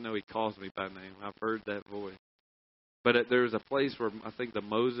 and I know He calls me by name. I've heard that voice. But there's a place where I think the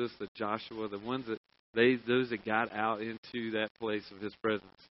Moses, the Joshua, the ones those that got out into that place of His presence.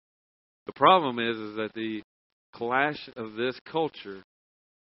 The problem is that the clash of this culture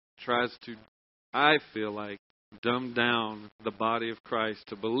tries to, I feel like, dumb down the body of Christ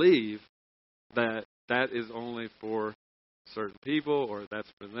to believe that is only for certain people, or that's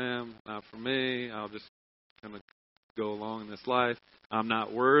for them, not for me. I'll just kind of go along in this life. I'm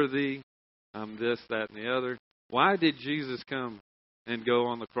not worthy. I'm this, that, and the other. Why did Jesus come and go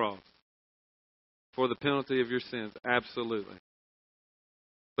on the cross? For the penalty of your sins, absolutely.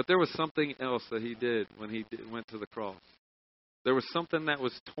 But there was something else that He did when He went to the cross. There was something that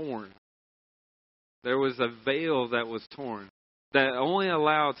was torn. There was a veil that was torn that only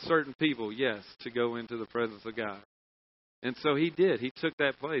allowed certain people, yes, to go into the presence of God. And so He did. He took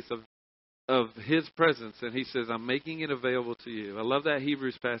that place of His presence, and He says, I'm making it available to you. I love that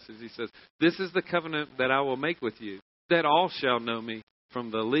Hebrews passage. He says, this is the covenant that I will make with you, that all shall know me, from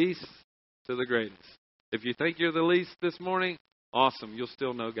the least to the greatest. If you think you're the least this morning, awesome. You'll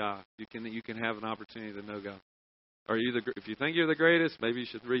still know God. You can have an opportunity to know God. If you think you're the greatest, maybe you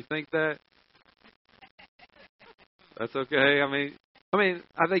should rethink that. That's okay. I mean,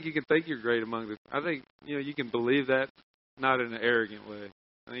 I think you can think you're great I think, you can believe that, not in an arrogant way.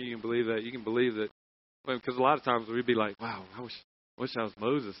 I think you can believe that. You can believe that. Because a lot of times we'd be like, wow, I wish I was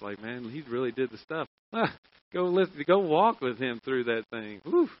Moses. Like, man, he really did the stuff. Go walk with him through that thing.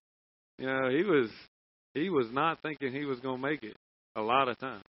 Whew. He was not thinking he was going to make it a lot of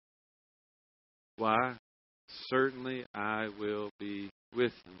times. Why? Certainly I will be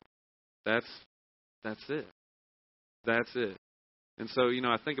with you. That's it. That's it. And so,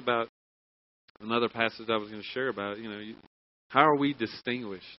 I think about another passage I was going to share about, how are we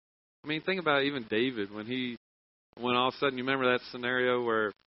distinguished? I mean, think about even David when all of a sudden, you remember that scenario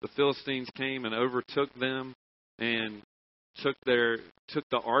where the Philistines came and overtook them and took the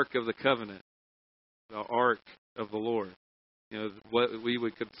Ark of the Covenant, the Ark of the Lord, what we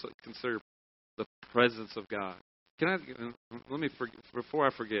would consider the presence of God. Before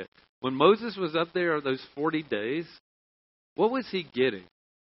I forget, when Moses was up there those 40 days, what was he getting?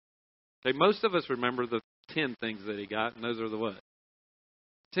 Okay, most of us remember the 10 things that he got, and those are the what?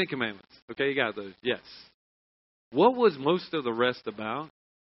 10 Commandments. Okay, you got those. Yes. What was most of the rest about?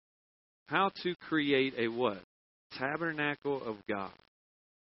 How to create a what? Tabernacle of God.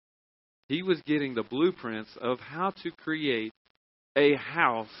 He was getting the blueprints of how to create a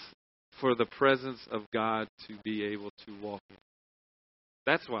house for the presence of God to be able to walk in.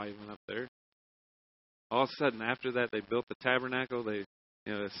 That's why he went up there. All of a sudden, after that, they built the tabernacle. They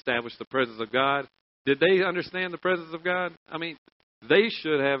established the presence of God. Did they understand the presence of God? I mean, they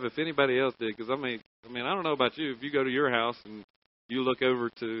should have if anybody else did. Because, I mean, I don't know about you. If you go to your house and you look over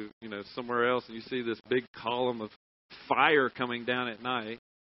to, somewhere else and you see this big column of fire coming down at night,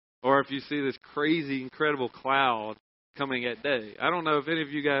 or if you see this crazy, incredible cloud coming at day. I don't know if any of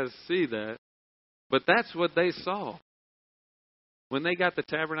you guys see that, but that's what they saw. When they got the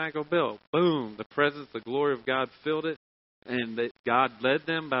tabernacle built, boom, the presence, the glory of God filled it, and God led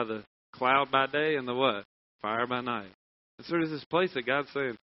them by the cloud by day and the what? Fire by night. And so there's this place that God's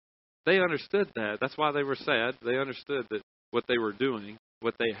saying, they understood that. That's why they were sad. They understood that what they were doing,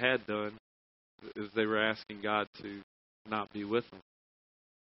 what they had done, is they were asking God to not be with them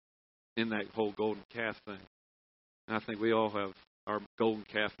in that whole golden calf thing. And I think we all have our golden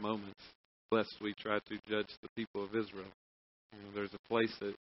calf moments, lest we try to judge the people of Israel. There's a place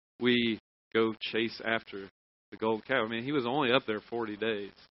that we go chase after the golden calf. I mean, he was only up there 40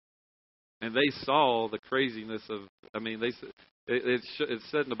 days. And they saw the craziness of, it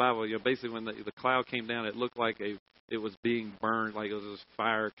said in the Bible, basically when the cloud came down, it looked like it was being burned, like it was this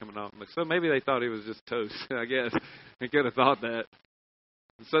fire coming off. So maybe they thought he was just toast, I guess. They could have thought that.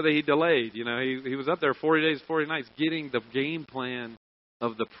 And so he delayed. He was up there 40 days, 40 nights, getting the game plan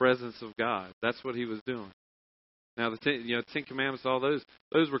of the presence of God. That's what he was doing. Now, the Ten Commandments, all those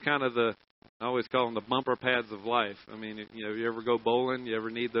were kind of I always call them the bumper pads of life. I mean, you ever go bowling, you ever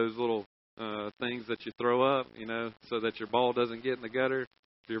need those little things that you throw up, so that your ball doesn't get in the gutter.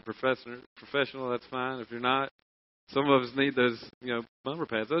 If you're a professional, that's fine. If you're not, some of us need those, bumper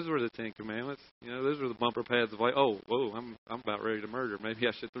pads. Those were the Ten Commandments. Those were the bumper pads of life. Oh, whoa, I'm about ready to murder. Maybe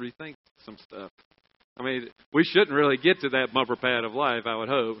I should rethink some stuff. I mean, we shouldn't really get to that bumper pad of life, I would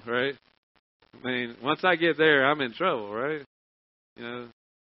hope, right? I mean, once I get there, I'm in trouble, right?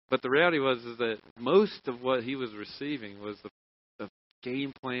 But the reality is that most of what he was receiving was the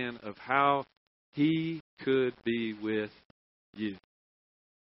game plan of how he could be with you.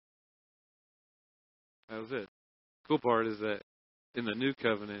 That was it. The cool part is that in the new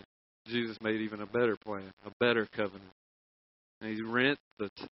covenant, Jesus made even a better plan, a better covenant. And he rent the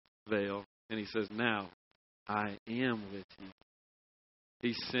veil, and he says, now I am with you.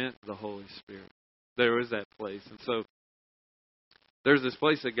 He sent the Holy Spirit. There is that place. And so there's this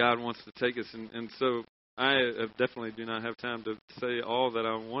place that God wants to take us. And so I definitely do not have time to say all that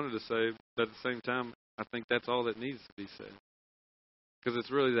I wanted to say. But at the same time, I think that's all that needs to be said. Because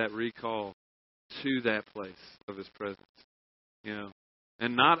it's really that recall to that place of His presence.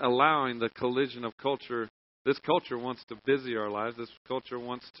 And not allowing the collision of culture. This culture wants to busy our lives. This culture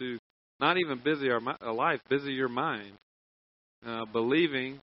wants to not even busy our life, busy your mind.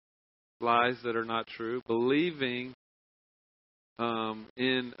 Believing lies that are not true. Believing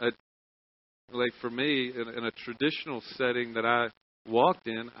for me, in a traditional setting that I walked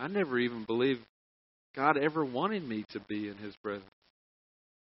in, I never even believed God ever wanted me to be in His presence.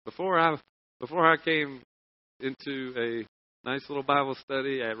 Before I came into a nice little Bible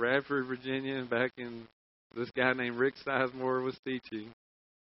study at Radford, Virginia, back in this guy named Rick Sizemore was teaching,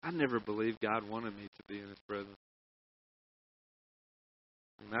 I never believed God wanted me to be in His presence.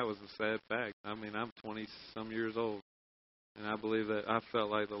 And that was a sad fact. I mean, I'm 20-some years old. And I believe that I felt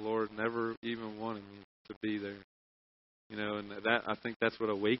like the Lord never even wanted me to be there. And that I think that's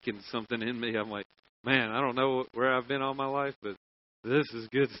what awakened something in me. I'm like, man, I don't know where I've been all my life, but this is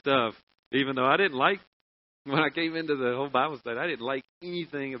good stuff. Even though I didn't like, when I came into the whole Bible study, I didn't like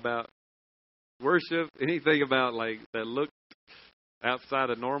anything about worship, anything about like that looked outside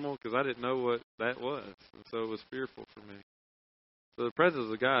of normal, because I didn't know what that was. And so it was fearful for me. So the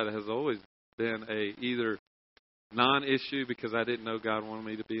presence of God has always been either non-issue because I didn't know God wanted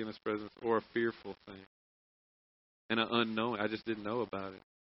me to be in His presence, or a fearful thing. And an unknown. I just didn't know about it.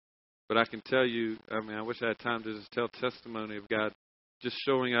 But I can tell you, I wish I had time to just tell testimony of God just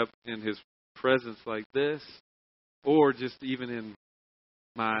showing up in His presence like this, or just even in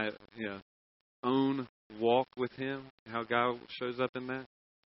my own walk with Him, how God shows up in that.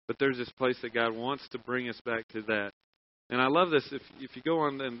 But there's this place that God wants to bring us back to that. And I love this. If you go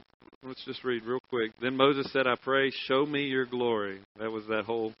on, and let's just read real quick. Then Moses said, I pray, show me your glory. That was that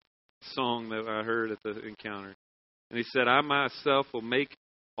whole song that I heard at the encounter. And he said, I myself will make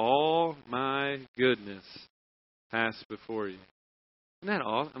all my goodness pass before you. Isn't that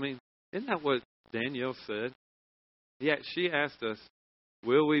all? Isn't that what Danielle said? She asked us,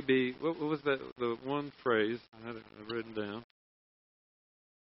 will we be, what was the one phrase? I had it written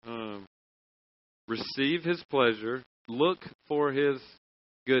down. Receive his pleasure, look for his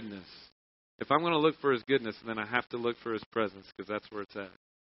goodness. If I'm going to look for his goodness, then I have to look for his presence, because that's where it's at.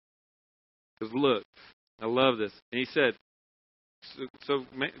 Because look, I love this. And he said,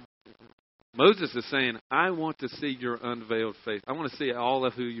 Moses is saying, I want to see your unveiled face. I want to see all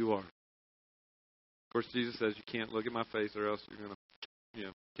of who you are. Of course, Jesus says you can't look at my face or else you're going to,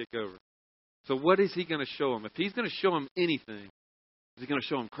 kick over. So what is he going to show him? If he's going to show him anything, is he going to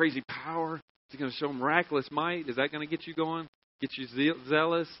show him crazy power? Is he going to show him miraculous might? Is that going to get you going? Get you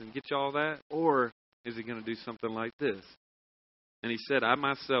zealous and get you all that? Or is he going to do something like this? And he said, I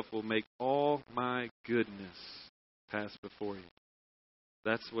myself will make all my goodness pass before you.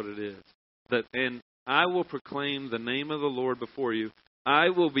 That's what it is. And I will proclaim the name of the Lord before you. I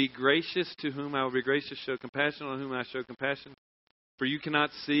will be gracious to whom I will be gracious, show compassion on whom I show compassion. For you cannot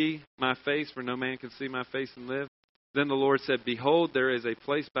see my face, for no man can see my face and live. Then the Lord said, behold, there is a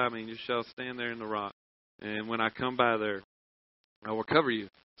place by me, and you shall stand there in the rock. And when I come by there, I will cover you.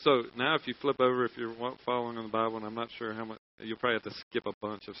 So now if you flip over, if you're following on the Bible, and I'm not sure how much, you'll probably have to skip a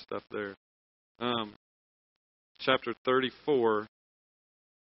bunch of stuff there. Chapter 34.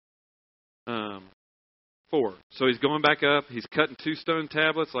 4. So he's going back up. He's cutting 2 stone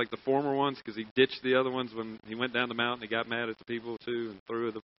tablets like the former ones, because he ditched the other ones when he went down the mountain. He got mad at the people too and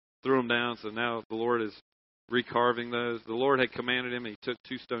threw them down. So now the Lord is recarving those. The Lord had commanded him, and he took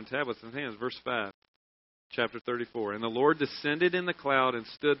 2 stone tablets in his hands. Verse 5, chapter 34. And the Lord descended in the cloud and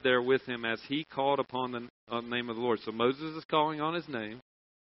stood there with him as he called upon the name of the Lord. So Moses is calling on his name.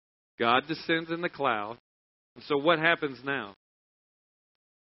 God descends in the cloud. So what happens now?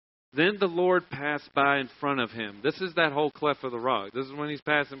 Then the Lord passed by in front of him. This is that whole cleft of the rock. This is when he's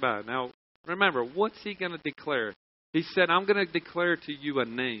passing by. Now, remember, what's he going to declare? He said, I'm going to declare to you a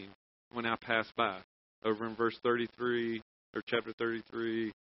name when I pass by. Over in verse 33, or chapter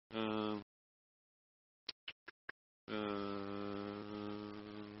 33.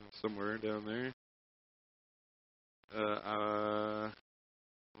 Somewhere down there.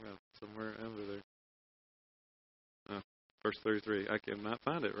 Somewhere over there. Verse 33. I cannot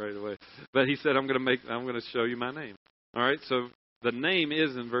find it right away. But he said, I'm going to show you my name. All right. So the name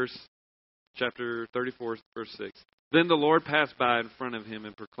is in chapter 34, verse 6. Then the Lord passed by in front of him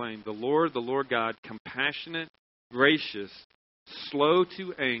and proclaimed, the Lord God, compassionate, gracious, slow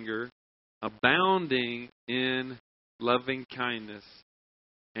to anger, abounding in loving kindness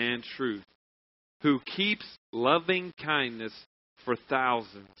and truth, who keeps loving kindness for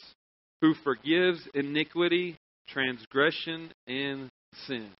thousands, who forgives iniquity, transgression, and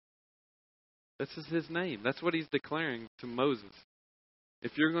sin. This is his name. That's what he's declaring to Moses.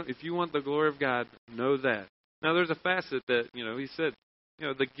 If you want the glory of God, know that. Now there's a facet that, he said,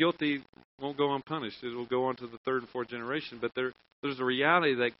 the guilty won't go unpunished. It will go on to the 3rd and 4th generation. But there's a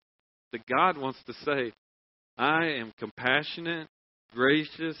reality that God wants to say, I am compassionate,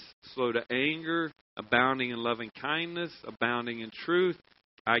 gracious, slow to anger, abounding in loving kindness, abounding in truth.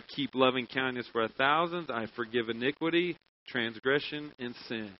 I keep loving kindness for thousands. I forgive iniquity, transgression, and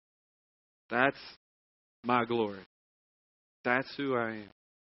sin. That's my glory. That's who I am.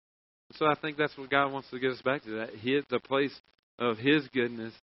 So I think that's what God wants to get us back to. The place of His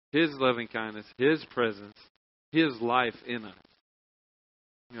goodness, His loving kindness, His presence, His life in us.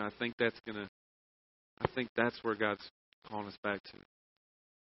 I think that's where God's calling us back to.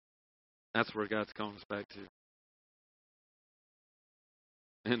 That's where God's calling us back to.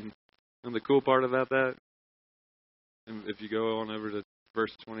 And the cool part about that, and if you go on over to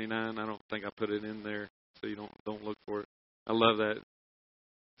verse 29, I don't think I put it in there, so you don't look for it. I love that.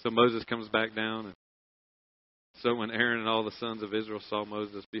 So Moses comes back down, and so when Aaron and all the sons of Israel saw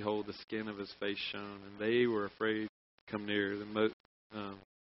Moses, behold, the skin of his face shone, and they were afraid to come near.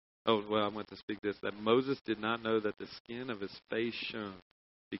 I went to speak this, that Moses did not know that the skin of his face shone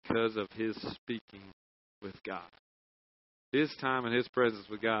because of his speaking with God. His time and his presence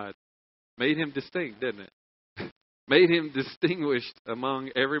with God made him distinct, didn't it? Made him distinguished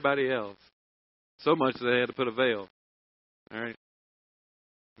among everybody else. So much that they had to put a veil. All right?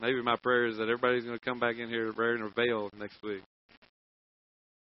 Maybe my prayer is that everybody's going to come back in here wearing a veil next week.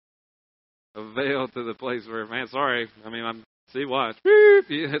 A veil to the place where, man, sorry. See, watch. Beep,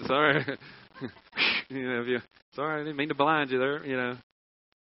 yeah, sorry. Sorry, I didn't mean to blind you there,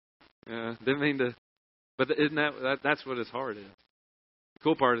 didn't mean to. But isn't that's what his heart is. The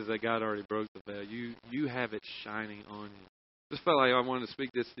cool part is that God already broke the veil. You have it shining on you. Just felt like I wanted to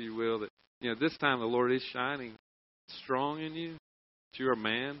speak this to you, Will, that this time the Lord is shining strong in you. That you're a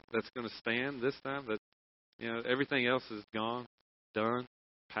man that's going to stand this time. That everything else is gone, done,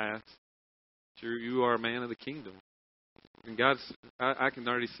 past. You are a man of the kingdom. And I can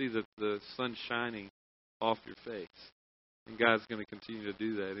already see the sun shining off your face. And God's going to continue to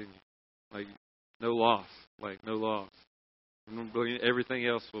do that in you. Like, no loss. No loss. Everything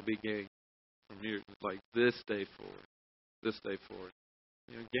else will be gain from here. Like, this day forward. This day forward.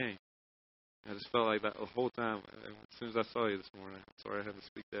 Gain. I just felt like that the whole time. As soon as I saw you this morning, I'm sorry I had to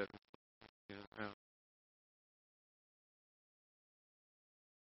speak that out.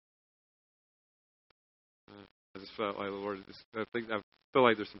 I just felt like the Lord. I feel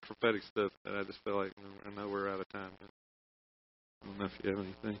like there's some prophetic stuff that I just feel like I know we're out of time. But I don't know if you have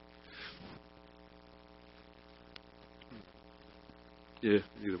anything. Yeah,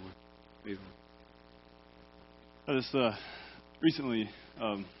 either one. I just recently,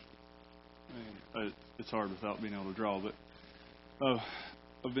 it's hard without being able to draw, but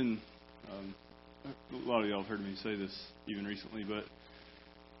I've been. A lot of y'all have heard me say this even recently, but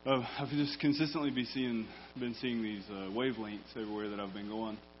I've just consistently been seeing these wavelengths everywhere that I've been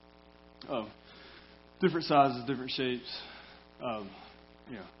going. Different sizes, different shapes.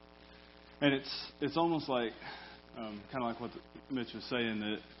 And it's almost like kind of like what Mitch was saying,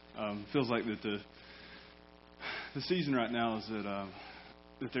 that feels like that the season right now is that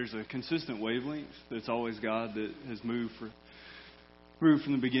there's a consistent wavelength that's always God, that has moved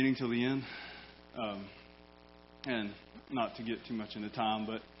from the beginning till the end. And not to get too much into time,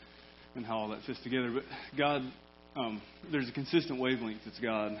 and how all that fits together, but God, there's a consistent wavelength that's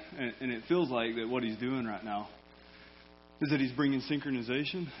God, and it feels like that what He's doing right now is that He's bringing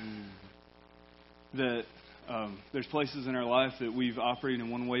synchronization. That there's places in our life that we've operated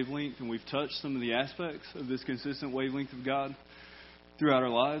in one wavelength, and we've touched some of the aspects of this consistent wavelength of God throughout our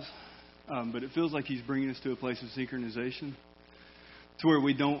lives, but it feels like He's bringing us to a place of synchronization, to where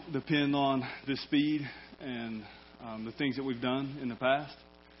we don't depend on the speed and the things that we've done in the past.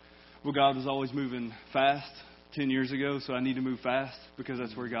 Well, God was always moving fast 10 years ago, so I need to move fast because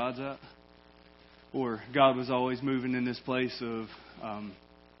that's where God's at. Or God was always moving in this place of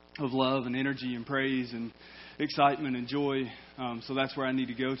love and energy and praise and excitement and joy, so that's where I need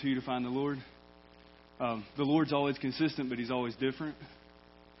to go to find the Lord. The Lord's always consistent, but He's always different.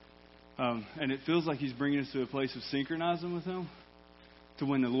 And it feels like He's bringing us to a place of synchronizing with Him, to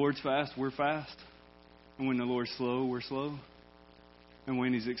when the Lord's fast, we're fast. And when the Lord's slow, we're slow. And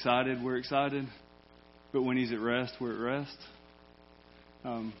when He's excited, we're excited. But when He's at rest, we're at rest.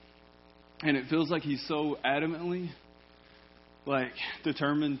 And it feels like He's so adamantly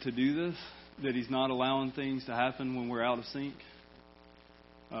determined to do this, that He's not allowing things to happen when we're out of sync.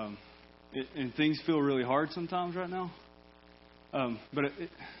 And things feel really hard sometimes right now. But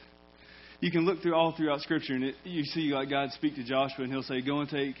you can look all throughout Scripture, and you see God speak to Joshua, and He'll say, go and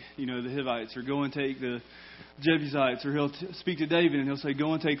take the Hivites, or go and take the Jebusites, or He'll speak to David, and He'll say,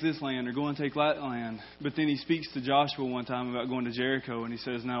 go and take this land, or go and take that land. But then He speaks to Joshua one time about going to Jericho, and He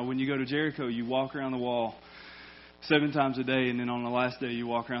says, now when you go to Jericho, you walk around the wall 7 times a day, and then on the last day you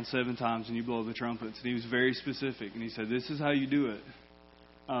walk around 7 times and you blow the trumpets. And He was very specific, and He said, this is how you do it.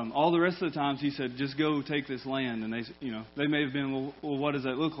 All the rest of the times He said, just go take this land. And they may have been, well, what does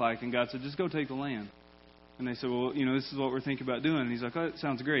that look like? And God said, just go take the land. And they said, well, this is what we're thinking about doing. And He's like, oh, it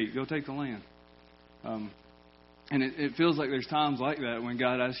sounds great. Go take the land. And it feels like there's times like that when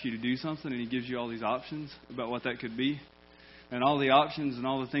God asks you to do something and He gives you all these options about what that could be. And all the options and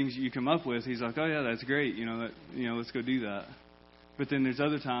all the things that you come up with, He's like, oh, yeah, that's great. Let's go do that. But then there's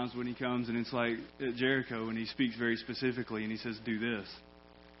other times when He comes, and it's like at Jericho, and He speaks very specifically, and He says, do this.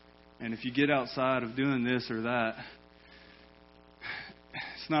 And if you get outside of doing this or that,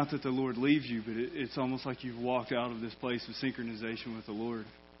 it's not that the Lord leaves you, but it's almost like you've walked out of this place of synchronization with the Lord.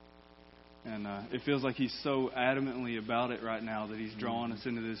 And it feels like He's so adamantly about it right now that He's drawing us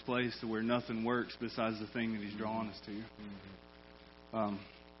into this place to where nothing works besides the thing that He's drawing us to.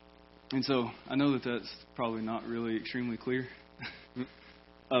 And so I know that that's probably not really extremely clear.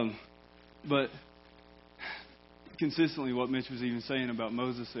 But consistently what Mitch was even saying about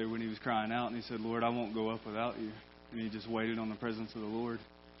Moses there when he was crying out, and he said, Lord, I won't go up without you. And he just waited on the presence of the Lord.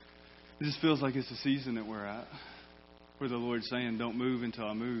 It just feels like it's the season that we're at, where the Lord's saying, don't move until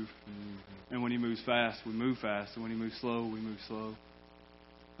I move. And when He moves fast, we move fast. And when He moves slow, we move slow.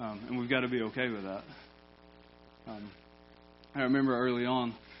 And we've got to be okay with that. I remember early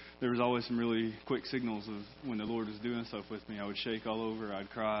on, there was always some really quick signals of when the Lord was doing stuff with me. I would shake all over. I'd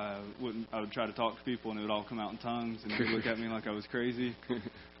cry. I would try to talk to people, and it would all come out in tongues, and they'd look at me like I was crazy.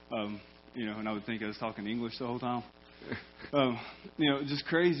 And I would think I was talking English the whole time. Just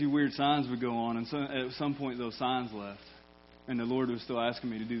crazy, weird signs would go on, and so at some point those signs left, and the Lord was still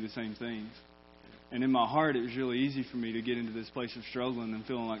asking me to do the same things. And in my heart, it was really easy for me to get into this place of struggling and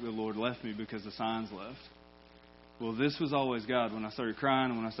feeling like the Lord left me because the signs left. Well, this was always God. When I started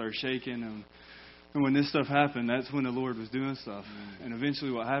crying and when I started shaking and when this stuff happened, that's when the Lord was doing stuff. And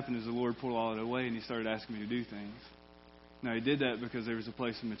eventually what happened is the Lord pulled all of it away and He started asking me to do things. Now, He did that because there was a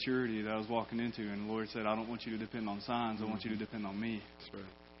place of maturity that I was walking into. And the Lord said, I don't want you to depend on signs. I want you to depend on me. That's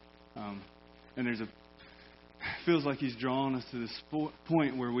right. And it feels like He's drawn us to this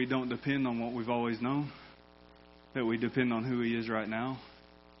point where we don't depend on what we've always known, that we depend on who He is right now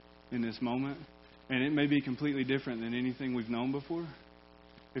in this moment. And it may be completely different than anything we've known before.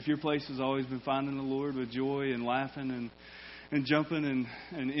 If your place has always been finding the Lord with joy and laughing and jumping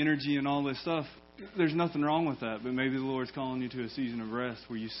and energy and all this stuff, there's nothing wrong with that. But maybe the Lord's calling you to a season of rest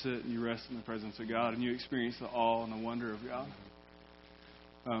where you sit and you rest in the presence of God and you experience the awe and the wonder of God.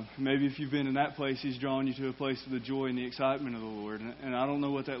 Maybe if you've been in that place, He's drawing you to a place of the joy and the excitement of the Lord. And I don't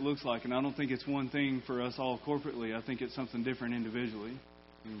know what that looks like. And I don't think it's one thing for us all corporately. I think it's something different individually.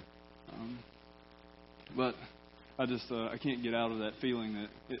 But I can't get out of that feeling that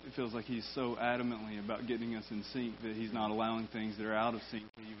it feels like He's so adamantly about getting us in sync that He's not allowing things that are out of sync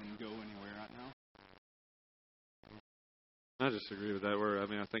to even go anywhere right now. I just agree with that word. I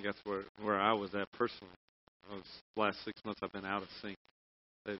mean, I think that's where I was at personally. Last 6 months I've been out of sync.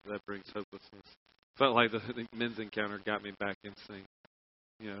 That brings hopelessness. Felt like the men's encounter got me back in sync,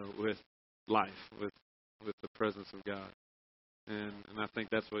 with life, with the presence of God. And I think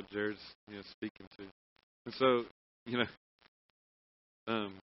that's what Jared's speaking to. And so, I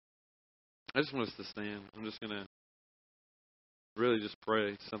just want us to stand. I'm just going to really just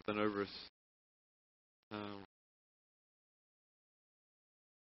pray something over us.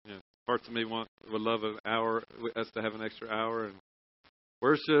 Parts of me would love an hour, us to have an extra hour and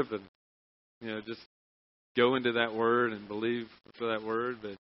worship and, just go into that word and believe for that word.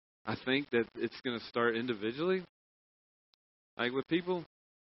 But I think that it's going to start individually. Like with people,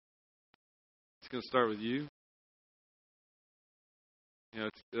 it's going to start with you.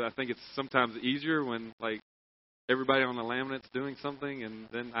 I think it's sometimes easier when like everybody on the laminate's doing something and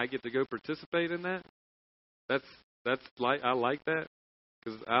then I get to go participate in that. That's like, I like that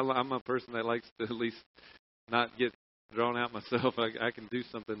because I'm a person that likes to at least not get drawn out myself. I can do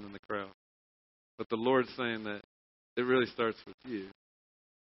something in the crowd. But the Lord's saying that it really starts with you.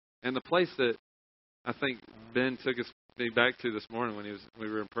 And the place that I think Ben took me back to this morning when we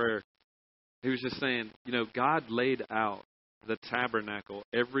were in prayer, he was just saying, God laid out the tabernacle,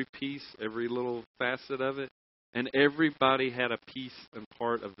 every piece, every little facet of it, and everybody had a piece and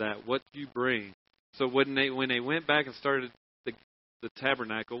part of that. What do you bring? So when they went back and started the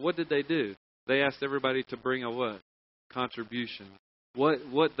tabernacle, what did they do? They asked everybody to bring a what? Contribution. What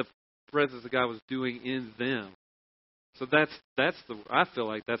the presence of God was doing in them. So I feel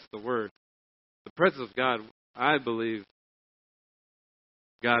like that's the word. The presence of God, I believe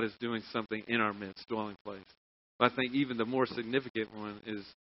God is doing something in our midst, dwelling place. But I think even the more significant one is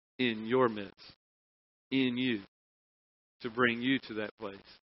in your midst, in you, to bring you to that place.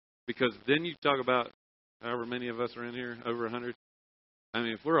 Because then you talk about however many of us are in here, over 100. I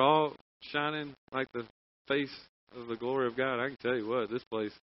mean, if we're all shining like the face of the glory of God, I can tell you what, this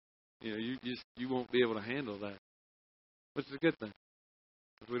place, you won't be able to handle that. Which is a good thing.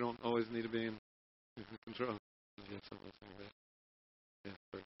 Because we don't always need to be in control. Yeah, something like that. Yeah,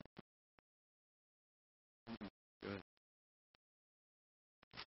 sorry. Go ahead.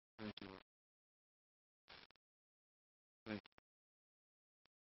 Thank you, Lord. Thank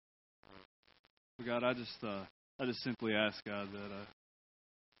Well, God, I just simply ask, God, that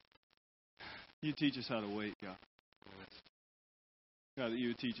you teach us how to wait, God. God, that you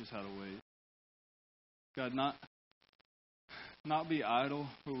would teach us how to wait. God, not be idle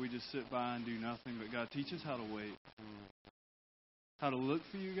where we just sit by and do nothing, but God, teach us how to wait. How to look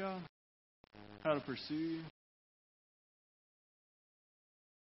for you, God. How to pursue you.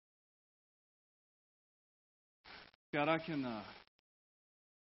 God, I can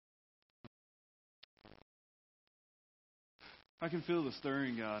feel the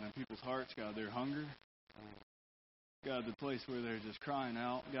stirring, God, in people's hearts, God, their hunger. God, the place where they're just crying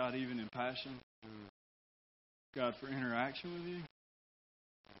out, God, even in passion. God, for interaction with you.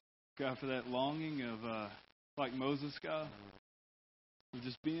 God, for that longing of, like Moses, God, of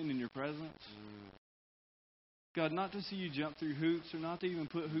just being in your presence. God, not to see you jump through hoops or not to even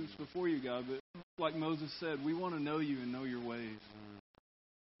put hoops before you, God, but like Moses said, we want to know you and know your ways.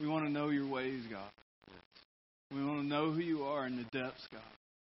 We want to know your ways, God. We want to know who you are in the depths, God.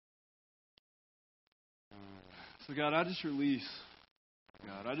 So, God, I just release,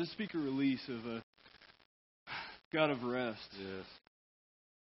 God, I just speak a release of a God of rest. Yes.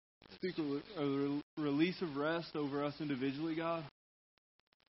 Speak a release of rest over us individually, God.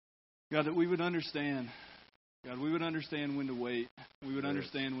 God, that we would understand. God, we would understand when to wait. We would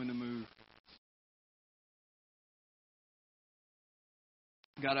understand when to move.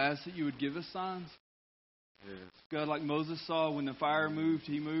 God, I ask that you would give us signs. Yes. God, like Moses saw, when the fire moved,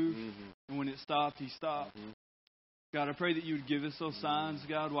 he moved. And when it stopped, he stopped. God, I pray that you would give us those signs,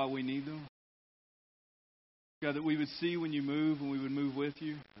 God, while we need them. God, that we would see when you move and we would move with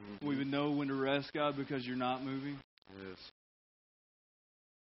you. We would know when to rest, God, because you're not moving. Yes.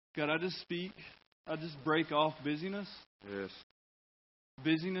 God, I just break off busyness. Yes.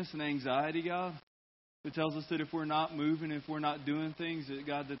 Busyness and anxiety, God. It tells us that if we're not moving, if we're not doing things, that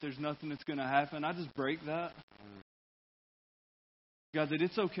God, that there's nothing that's going to happen. I just break that. God, that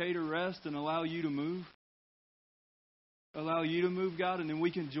it's okay to rest and allow you to move. Allow you to move, God, and then we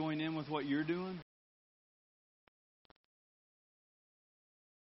can join in with what you're doing.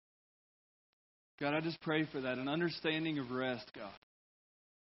 God, I just pray for that, an understanding of rest, God.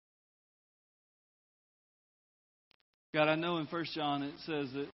 God, I know in 1 John it says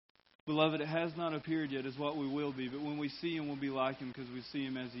that, beloved, it has not appeared yet as what we will be, but when we see him, we'll be like him because we see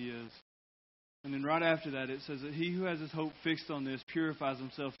him as he is. And then right after that, it says that he who has his hope fixed on this purifies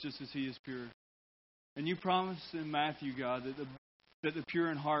himself just as he is pure. And you promised in Matthew, God, that the pure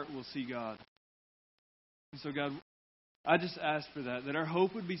in heart will see God. And so, God, I just ask for that our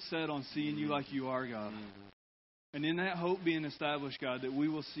hope would be set on seeing you like you are, God. And in that hope being established, God, that we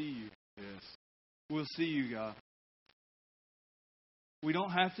will see you. Yes. We'll see you, God. We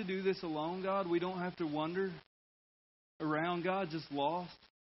don't have to do this alone, God. We don't have to wander around, God, just lost.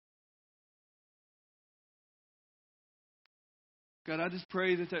 God, I just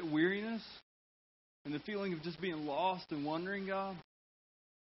pray that weariness and the feeling of just being lost and wandering, God,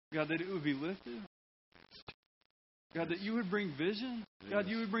 that it would be lifted. God, that you would bring vision. God,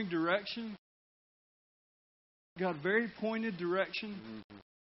 you would bring direction. God, very pointed direction.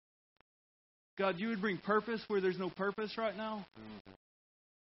 God, you would bring purpose where there's no purpose right now.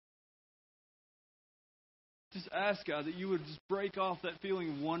 Just ask, God, that you would just break off that feeling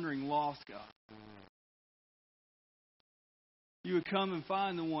of wandering lost, God. You would come and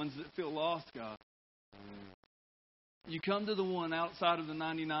find the ones that feel lost, God. You come to the one outside of the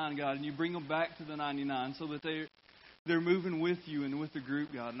 99, God, and you bring them back to the 99 so that they're moving with you and with the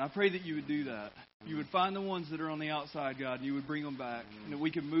group, God. And I pray that you would do that. You would find the ones that are on the outside, God, and you would bring them back. And that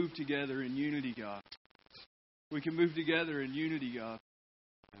we can move together in unity, God. We can move together in unity, God.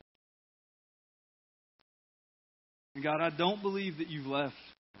 And God, I don't believe that you've left.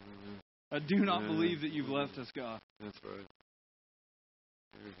 I do not believe that you've left us, God. That's right.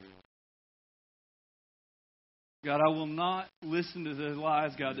 God, I will not listen to the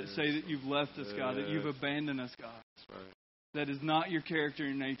lies, God, that say that you've left us, God, that you've abandoned us, God. That's right. That is not your character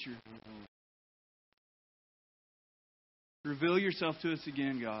and nature. Reveal yourself to us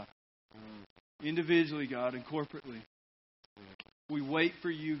again, God. Individually, God, and corporately. We wait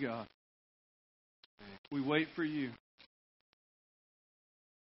for you, God. We wait for you.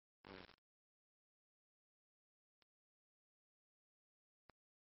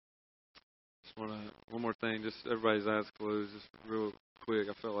 Just want to, one more thing, just everybody's eyes closed, just real quick.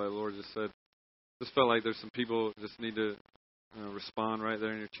 I felt like the Lord just said, just felt like there's some people just need to respond right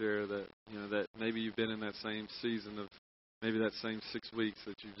there in your chair that, that maybe you've been in that same season of maybe that same 6 weeks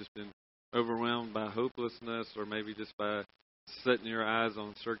that you've just been overwhelmed by hopelessness, or maybe just by setting your eyes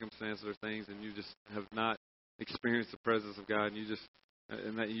on circumstances or things, and you just have not experienced the presence of God, and you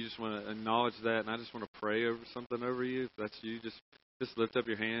just want to acknowledge that. And I just want to pray over something over you. If that's you, just lift up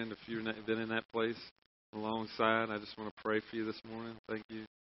your hand if you've been in that place alongside. I just want to pray for you this morning. Thank you.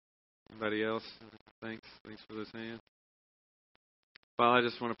 Anybody else? Thanks for those hands. Father, I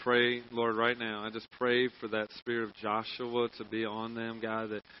just want to pray, Lord, right now. I just pray for that spirit of Joshua to be on them, God,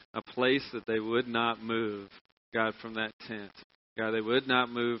 that a place that they would not move, God, from that tent. God, they would not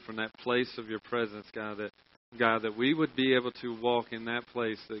move from that place of your presence, God, that we would be able to walk in that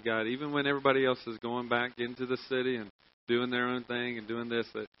place, that, God, even when everybody else is going back into the city and doing their own thing and doing this,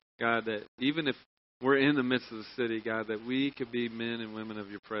 that, God, that even if we're in the midst of the city, God, that we could be men and women of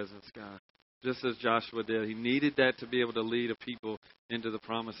your presence, God. Just as Joshua did. He needed that to be able to lead a people into the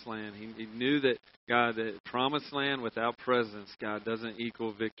promised land. He knew that, God, that promised land without presence, God, doesn't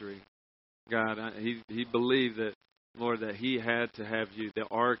equal victory. God, he believed that, Lord, that he had to have you, the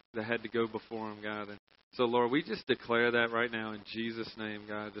ark that had to go before him, God. And so, Lord, we just declare that right now in Jesus' name,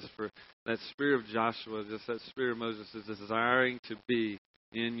 God, just for that spirit of Joshua, just that spirit of Moses is desiring to be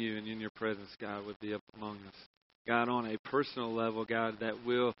in you and in your presence, God, would be up among us. God, on a personal level, God, that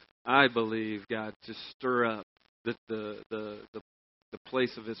will, I believe, God, to stir up the the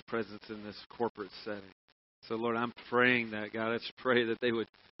place of His presence in this corporate setting. So, Lord, I'm praying that, God. I just pray that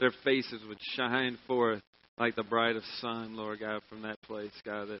their faces would shine forth like the brightest sun, Lord God, from that place,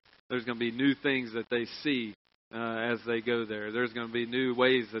 God. That there's going to be new things that they see as they go there. There's going to be new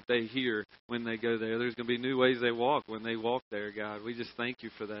ways that they hear when they go there. There's going to be new ways they walk when they walk there, God. We just thank you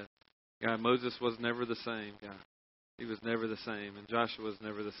for that. God, Moses was never the same, God. He was never the same, and Joshua was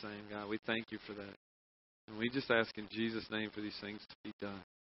never the same, God. We thank you for that. And we just ask in Jesus' name for these things to be done.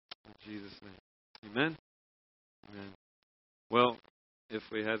 In Jesus' name. Amen? Amen. Well, if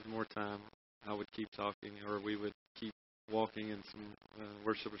we had more time, I would keep talking, or we would keep walking in some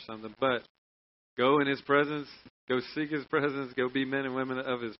worship or something. But go in His presence. Go seek His presence. Go be men and women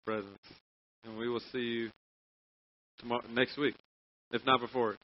of His presence. And we will see you tomorrow, next week, if not before.